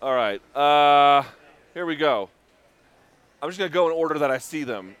 All right. Here we go. I'm just gonna go in order that I see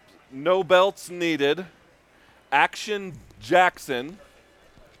them. No belts needed. Action Jackson.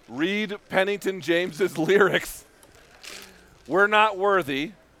 Read Pennington James's lyrics. We're not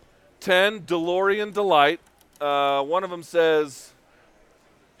worthy. 10 DeLorean Delight. One of them says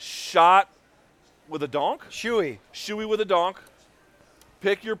shot with a donk. Shoey. Shoey with a donk.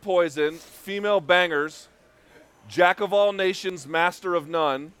 Pick your poison. Female bangers. Jack of all nations, master of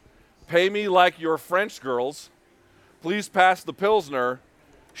none. Pay me like your French girls. Please pass the Pilsner.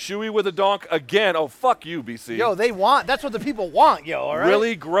 Shoey with a donk again. Oh, fuck you, BC. Yo, that's what the people want, yo, all right?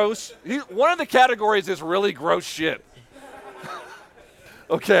 Really gross. One of the categories is really gross shit.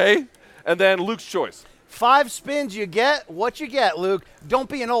 Okay? And then Luke's choice. 5 spins, you get what you get, Luke. Don't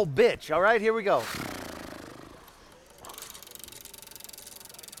be an old bitch, all right? Here we go.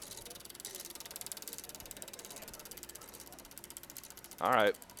 All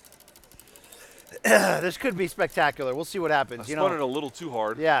right. This could be spectacular. We'll see what happens. I spun it a little too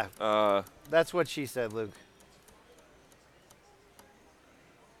hard. Yeah. That's what she said, Luke.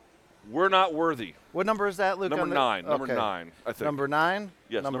 We're not worthy. What number is that, Luke? Number on the- 9. Number Okay. 9, I think. Number 9?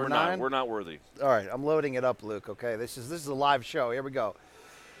 Yes, number 9. We're not worthy. All right, I'm loading it up, Luke, okay? This is a live show. Here we go.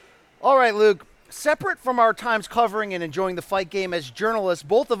 All right, Luke. Separate from our times covering and enjoying the fight game as journalists,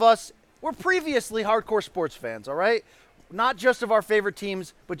 both of us were previously hardcore sports fans, all right? Not just of our favorite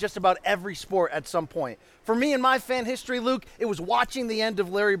teams, but just about every sport at some point. For me and my fan history, Luke, it was watching the end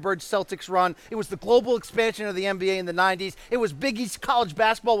of Larry Bird's Celtics run. It was the global expansion of the NBA in the 90s. It was Big East college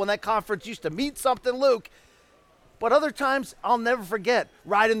basketball when that conference used to mean something, Luke. But other times, I'll never forget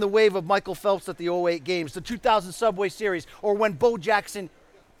riding the wave of Michael Phelps at the 08 games, the 2000 Subway Series, or when Bo Jackson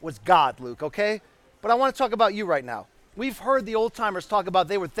was God, Luke, okay? But I want to talk about you right now. We've heard the old-timers talk about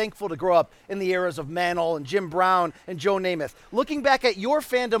they were thankful to grow up in the eras of Mantle and Jim Brown and Joe Namath. Looking back at your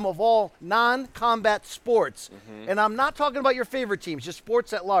fandom of all non-combat sports, and I'm not talking about your favorite teams, just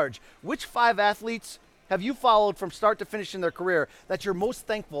sports at large, which 5 athletes have you followed from start to finish in their career that you're most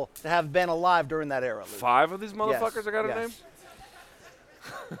thankful to have been alive during that era, Luke? 5 of these motherfuckers Yes, I got to yes.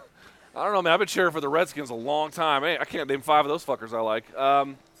 name? I don't know, man. I've been cheering for the Redskins a long time. Hey, I can't name 5 of those fuckers I like.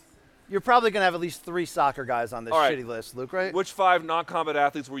 You're probably going to have at least 3 soccer guys on this All right. shitty list, Luke, right? Which 5 non-combat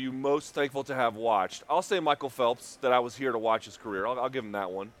athletes were you most thankful to have watched? I'll say Michael Phelps, that I was here to watch his career. I'll give him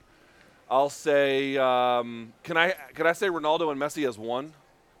that one. I'll say, can I say Ronaldo and Messi as one?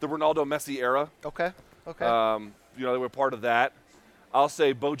 The Ronaldo-Messi era. Okay. They were part of that. I'll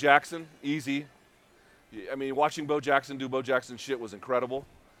say Bo Jackson, easy. I mean, watching Bo Jackson do Bo Jackson shit was incredible.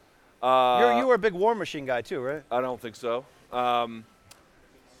 You were a big War Machine guy too, right? I don't think so.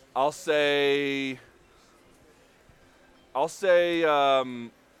 I'll say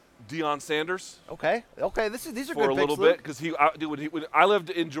Deion Sanders. Okay. These are for good a little bit because when I lived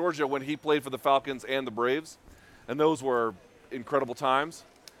in Georgia when he played for the Falcons and the Braves, and those were incredible times.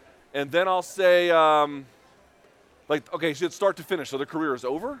 And then I'll say, she had start to finish, so their career is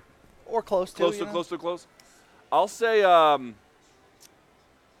over or close to. Close. I'll say,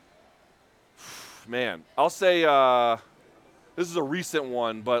 this is a recent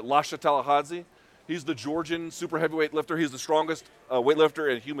one, but Lasha Talahadze. He's the Georgian super heavyweight lifter. He's the strongest weightlifter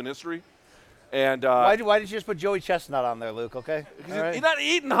in human history. And why did you just put Joey Chestnut on there, Luke? Okay, He's not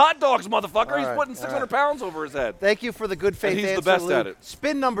eating hot dogs, motherfucker. He's putting 600 pounds over his head. Thank you for the good faith and he's answer, the best Luke. at it.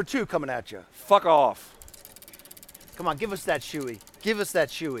 Spin number 2 coming at you. Fuck off. Come on, give us that shoey. Give us that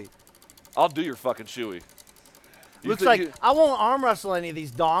shoey. I'll do your fucking shoey. Looks like I won't arm wrestle any of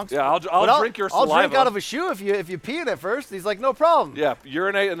these donks. Yeah, I'll drink your saliva. I'll drink out of a shoe if you pee in it first. He's like, no problem. Yeah,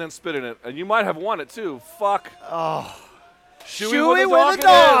 urinate and then spit in it. And you might have won it too. Fuck. Oh. Shoey with a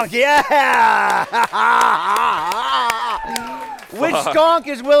donk. Yeah. Which donk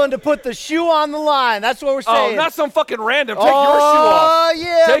is willing to put the shoe on the line? That's what we're saying. Oh, not some fucking random. Take your shoe off. Oh,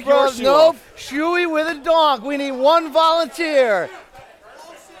 yeah, Take bro. your shoe nope. off. Shoey with a donk. We need one volunteer.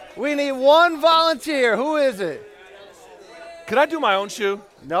 We need one volunteer. Who is it? Can I do my own shoe?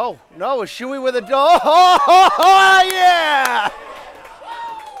 No, a shoey with a donk. Oh, yeah.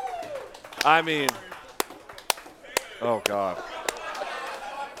 I mean, oh, God.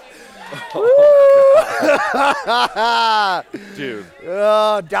 Dude.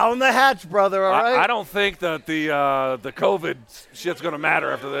 Down the hatch, brother, all right? I don't think that the COVID shit's going to matter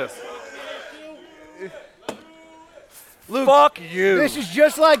after this. Luke, fuck you. This is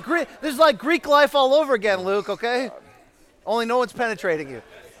just like Greek life all over again, Luke, okay? Only no one's penetrating you.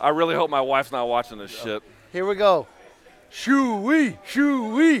 I really hope my wife's not watching this shit. Here we go. Shoey,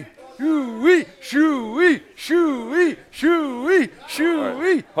 shoey, shoey, shoey, shoey, shoey, shoey.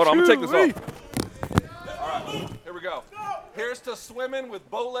 Right. Hold on, I'm going to take this off. All right, here we go. Here's to swimming with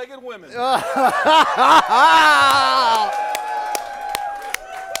bow-legged women.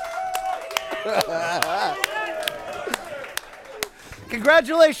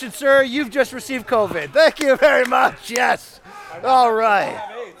 Congratulations, sir. You've just received COVID. Thank you very much. Yes. All right.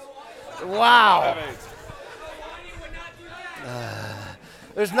 Wow.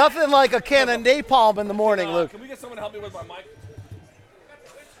 There's nothing like a can of napalm in the morning, Luke. Can we get someone to help me with my mic?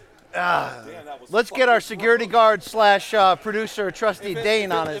 Let's get our security guard / producer, Trusty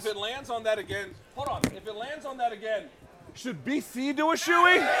Dane on If it lands on that again, hold on. If it lands on that again, should BC do a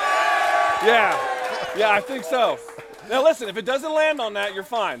shoey? Yeah, I think so. Now listen, if it doesn't land on that, you're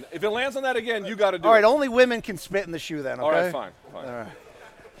fine. If it lands on that again, you got to do it. All right, only women can spit in the shoe then, okay? All right, fine. All right.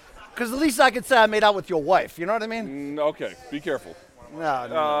 Because at least I could say I made out with your wife, you know what I mean? Okay, be careful. No.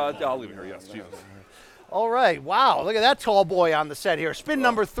 I'll leave it here, yes. Jesus. All right, wow, look at that tall boy on the set here. Spin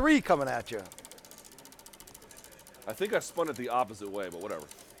number 3 coming at you. I think I spun it the opposite way, but whatever.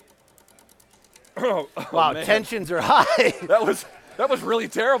 Wow, man. Tensions are high. That was really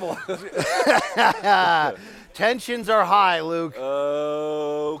terrible. Tensions are high, Luke.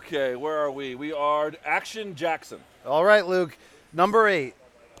 Okay, where are we? We are Action Jackson. All right, Luke. Number 8.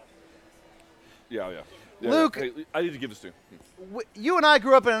 Yeah. Luke. Hey, I need to give this to you. You and I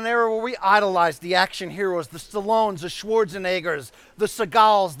grew up in an era where we idolized the action heroes, the Stallones, the Schwarzeneggers, the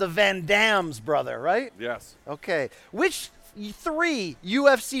Seagals, the Van Dammes, brother, right? Yes. Okay. Which 3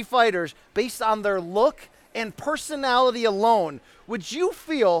 UFC fighters, based on their look and personality alone, would you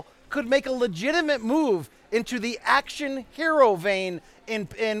feel could make a legitimate move into the action hero vein in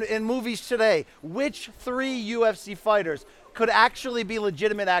movies today? Which 3 UFC fighters could actually be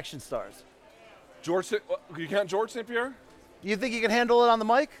legitimate action stars? You count George St. Pierre? You think he can handle it on the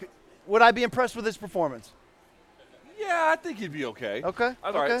mic? Would I be impressed with his performance? Yeah, I think he'd be okay. Okay.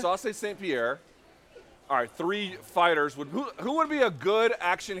 All right, so I'll say St. Pierre. All right, 3 fighters. Who would be a good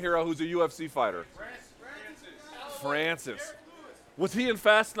action hero who's a UFC fighter? Francis. Was he in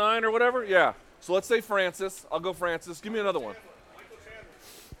Fast 9 or whatever? Yeah. So let's say Francis. I'll go Francis. Give me another one.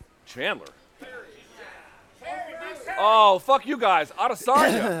 Chandler. Oh, fuck you guys.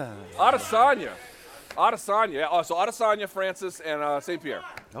 Adesanya. Yeah. So Adesanya, Francis, and St. Pierre.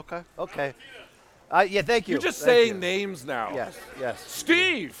 Okay. Yeah, thank you. You're just saying names now. Yes.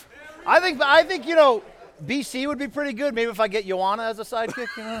 Steve. I think BC would be pretty good. Maybe if I get Joanna as a sidekick,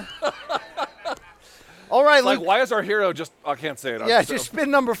 you know. All right, Luke. Like, why is our hero just? I can't say it. Yeah, just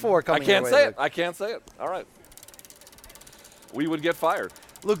spin number 4 coming. I can't your way, say Luke. it. I can't say it. All right. We would get fired.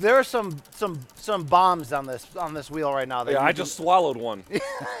 Look, there are some bombs on this wheel right now. I just swallowed one.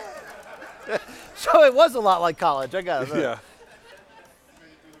 So it was a lot like college. I got it. Yeah.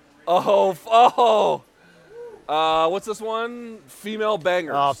 What's this one? Female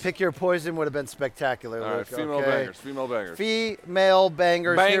bangers. Oh, pick your poison would have been spectacular, All Luke. right, female bangers. Female bangers. Female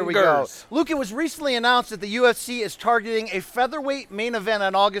bangers. Here we go. Luke, it was recently announced that the UFC is targeting a featherweight main event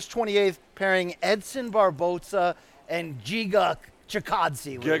on August 28th, pairing Edson Barboza and Giga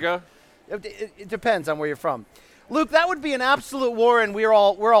Chikadze. Giga? It depends on where you're from. Luke, that would be an absolute war, and we're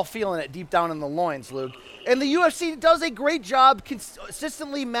all feeling it deep down in the loins, Luke. And the UFC does a great job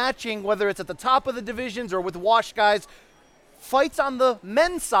consistently matching, whether it's at the top of the divisions or with wash guys, fights on the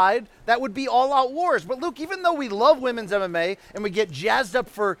men's side that would be all-out wars. But, Luke, even though we love women's MMA and we get jazzed up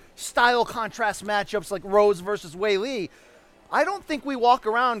for style contrast matchups like Rose versus Wei Li, I don't think we walk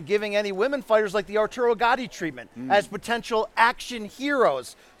around giving any women fighters like the Arturo Gatti treatment as potential action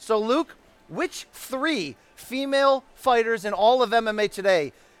heroes. So, Luke, which 3 female fighters in all of MMA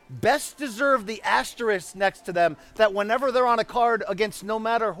today best deserve the asterisk next to them that whenever they're on a card against no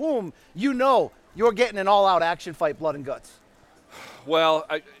matter whom, you know you're getting an all-out action fight, blood and guts? Well,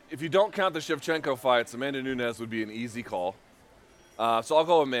 if you don't count the Shevchenko fights, Amanda Nunes would be an easy call. So I'll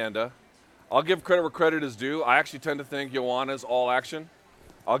go Amanda. I'll give credit where credit is due. I actually tend to think Joanna's all action.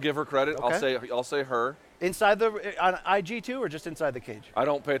 I'll give her credit. Okay. I'll say her. Inside on IG too, or just inside the cage? I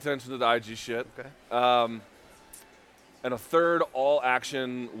don't pay attention to the IG shit. Okay. And a third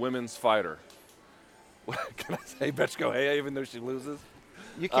all-action women's fighter. Can I say Betchko Hea even though she loses?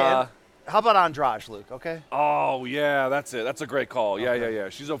 You can. How about Andrade, Luke, okay? Oh, yeah, that's it. That's a great call. Yeah.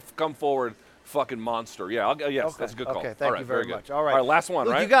 She's a come-forward fucking monster. Yeah, yes, that's a good call. Okay, thank you very much. All right. All right, last one,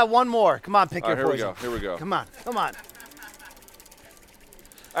 Luke, right? you got one more. Come on, pick your poison. poison. Here we go. Come on.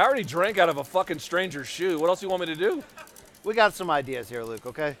 I already drank out of a fucking stranger's shoe. What else do you want me to do? We got some ideas here, Luke,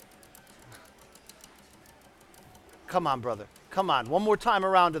 okay? Come on, brother. Come on. One more time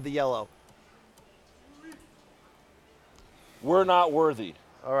around to the yellow. We're not worthy.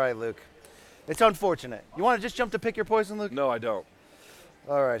 All right, Luke. It's unfortunate. You want to just jump to pick your poison, Luke? No, I don't.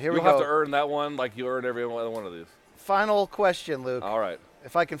 All right, here we go. You'll have to earn that one like you earned every other one of these. Final question, Luke. All right.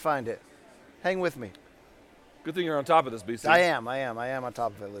 If I can find it. Hang with me. Good thing you're on top of this, BC. I am on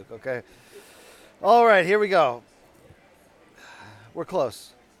top of it, Luke, okay? All right, here we go. We're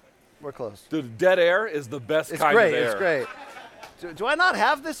close. Dude, dead air is the best kind of air. It's great. Do I not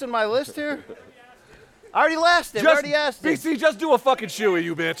have this in my list here? I already asked it. BC, just do a fucking shoey,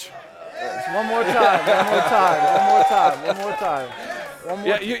 you bitch. One more time.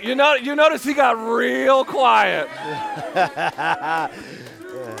 Yeah, you notice he got real quiet.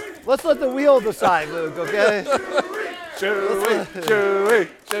 Let's let the wheel decide, Luke, okay? Chewy.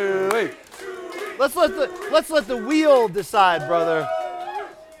 Let's let the wheel decide, brother.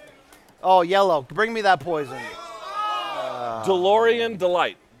 Oh, yellow. Bring me that poison. DeLorean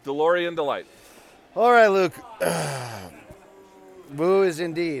Delight. All right, Luke. Boo is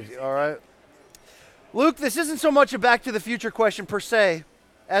indeed. All right. Luke, this isn't so much a Back to the Future question per se,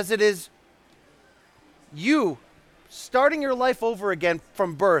 as it is you starting your life over again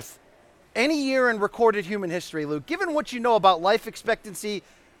from birth. Any year in recorded human history, Luke, given what you know about life expectancy,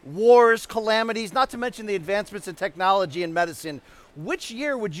 wars, calamities, not to mention the advancements in technology and medicine, which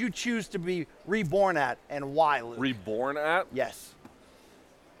year would you choose to be reborn at, and why, Luke? Reborn at? Yes.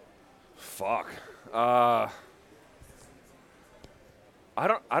 Fuck. I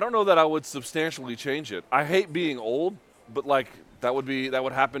don't know that I would substantially change it. I hate being old, but like that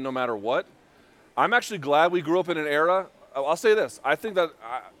would happen no matter what. I'm actually glad we grew up in an era. I'll say this. I think that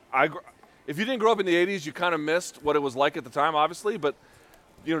if you didn't grow up in the 80s, you kind of missed what it was like at the time, obviously, but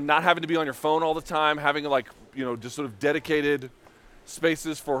not having to be on your phone all the time, having just sort of dedicated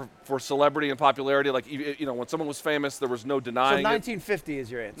spaces for celebrity and popularity. Like, when someone was famous, there was no denying it. So 1950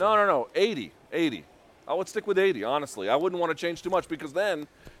 is your answer? No. 80. I would stick with 80, honestly. I wouldn't want to change too much because then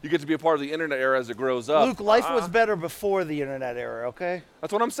you get to be a part of the internet era as it grows up. Luke, life was better before the internet era, okay?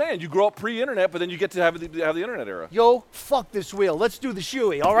 That's what I'm saying. You grow up pre-internet, but then you get to have the internet era. Yo, fuck this wheel. Let's do the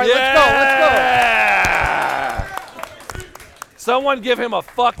shoey, all right? Yeah! Let's go. Someone give him a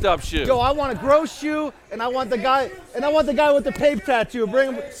fucked up shoe. Yo, I want a gross shoe, and I want the guy with the pape tattoo.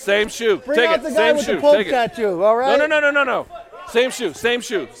 Bring him. Same shoe. Bring Take out it. the guy Same with shoe. the pope Take tattoo. All right. No. Same shoe.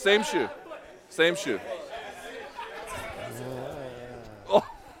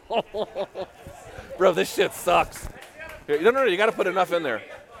 Bro, this shit sucks. Here, no. You got to put enough in there.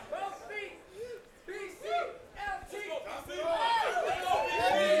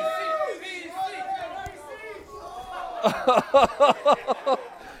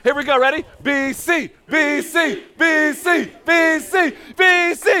 Here we go, ready? BC.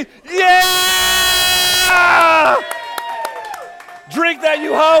 Yeah! Drink that,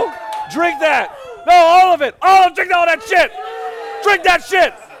 you hoe. Drink that. No, all of it. Drink all that shit. Drink that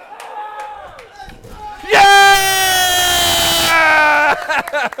shit. Yeah!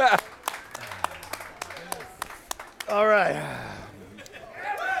 All right.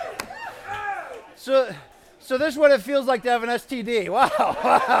 So this is what it feels like to have an STD. Wow.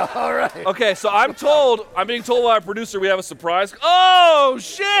 All right. Okay, so I'm being told by our producer we have a surprise. Oh,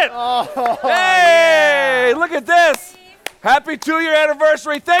 shit. Oh, hey, yeah. Look at this. Happy 2-year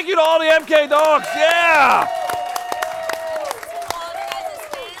anniversary. Thank you to all the MK dogs. Yeah.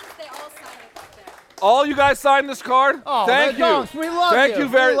 All you guys signed this card? Oh, thank you. Dogs, we love Thank you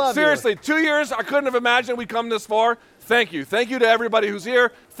very seriously. You. 2 years, I couldn't have imagined we'd come this far. Thank you. Thank you to everybody who's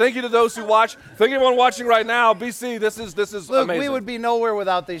here. Thank you to those who watch. Thank you everyone watching right now. BC, this is Look, amazing. we would be nowhere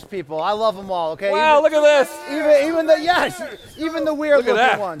without these people. I love them all, okay? Wow, look at this. Even the weird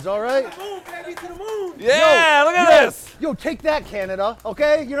looking ones, all right? To the moon, baby, to the moon. Yeah, look at this. Yo, take that, Canada,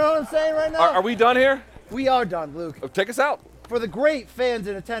 okay? You know what I'm saying right now? Are we done here? We are done, Luke. Oh, take us out. For the great fans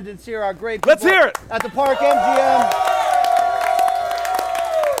in attendance here, our great Let's hear it. At the Park MGM.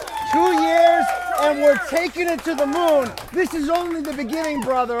 2 years, and we're taking it to the moon. This is only the beginning,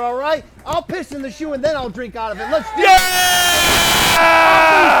 brother, all right? I'll piss in the shoe, and then I'll drink out of it. Let's do it.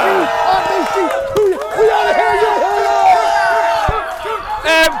 We out of here,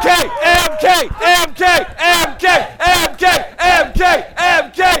 MK.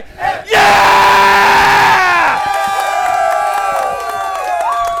 Yeah!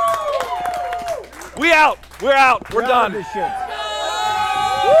 We out. We're out. We're done.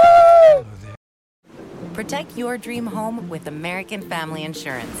 Protect your dream home with American Family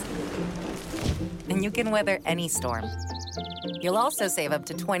Insurance. And you can weather any storm. You'll also save up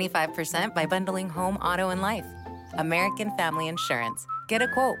to 25% by bundling home, auto, and life. American Family Insurance. Get a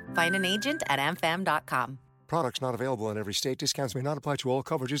quote. Find an agent at amfam.com. Products not available in every state. Discounts may not apply to all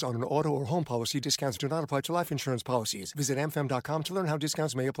coverages on an auto or home policy. Discounts do not apply to life insurance policies. Visit amfam.com to learn how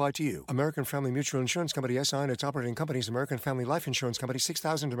discounts may apply to you. American Family Mutual Insurance Company, SI, and its operating companies, American Family Life Insurance Company,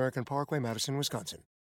 6000 American Parkway, Madison, Wisconsin.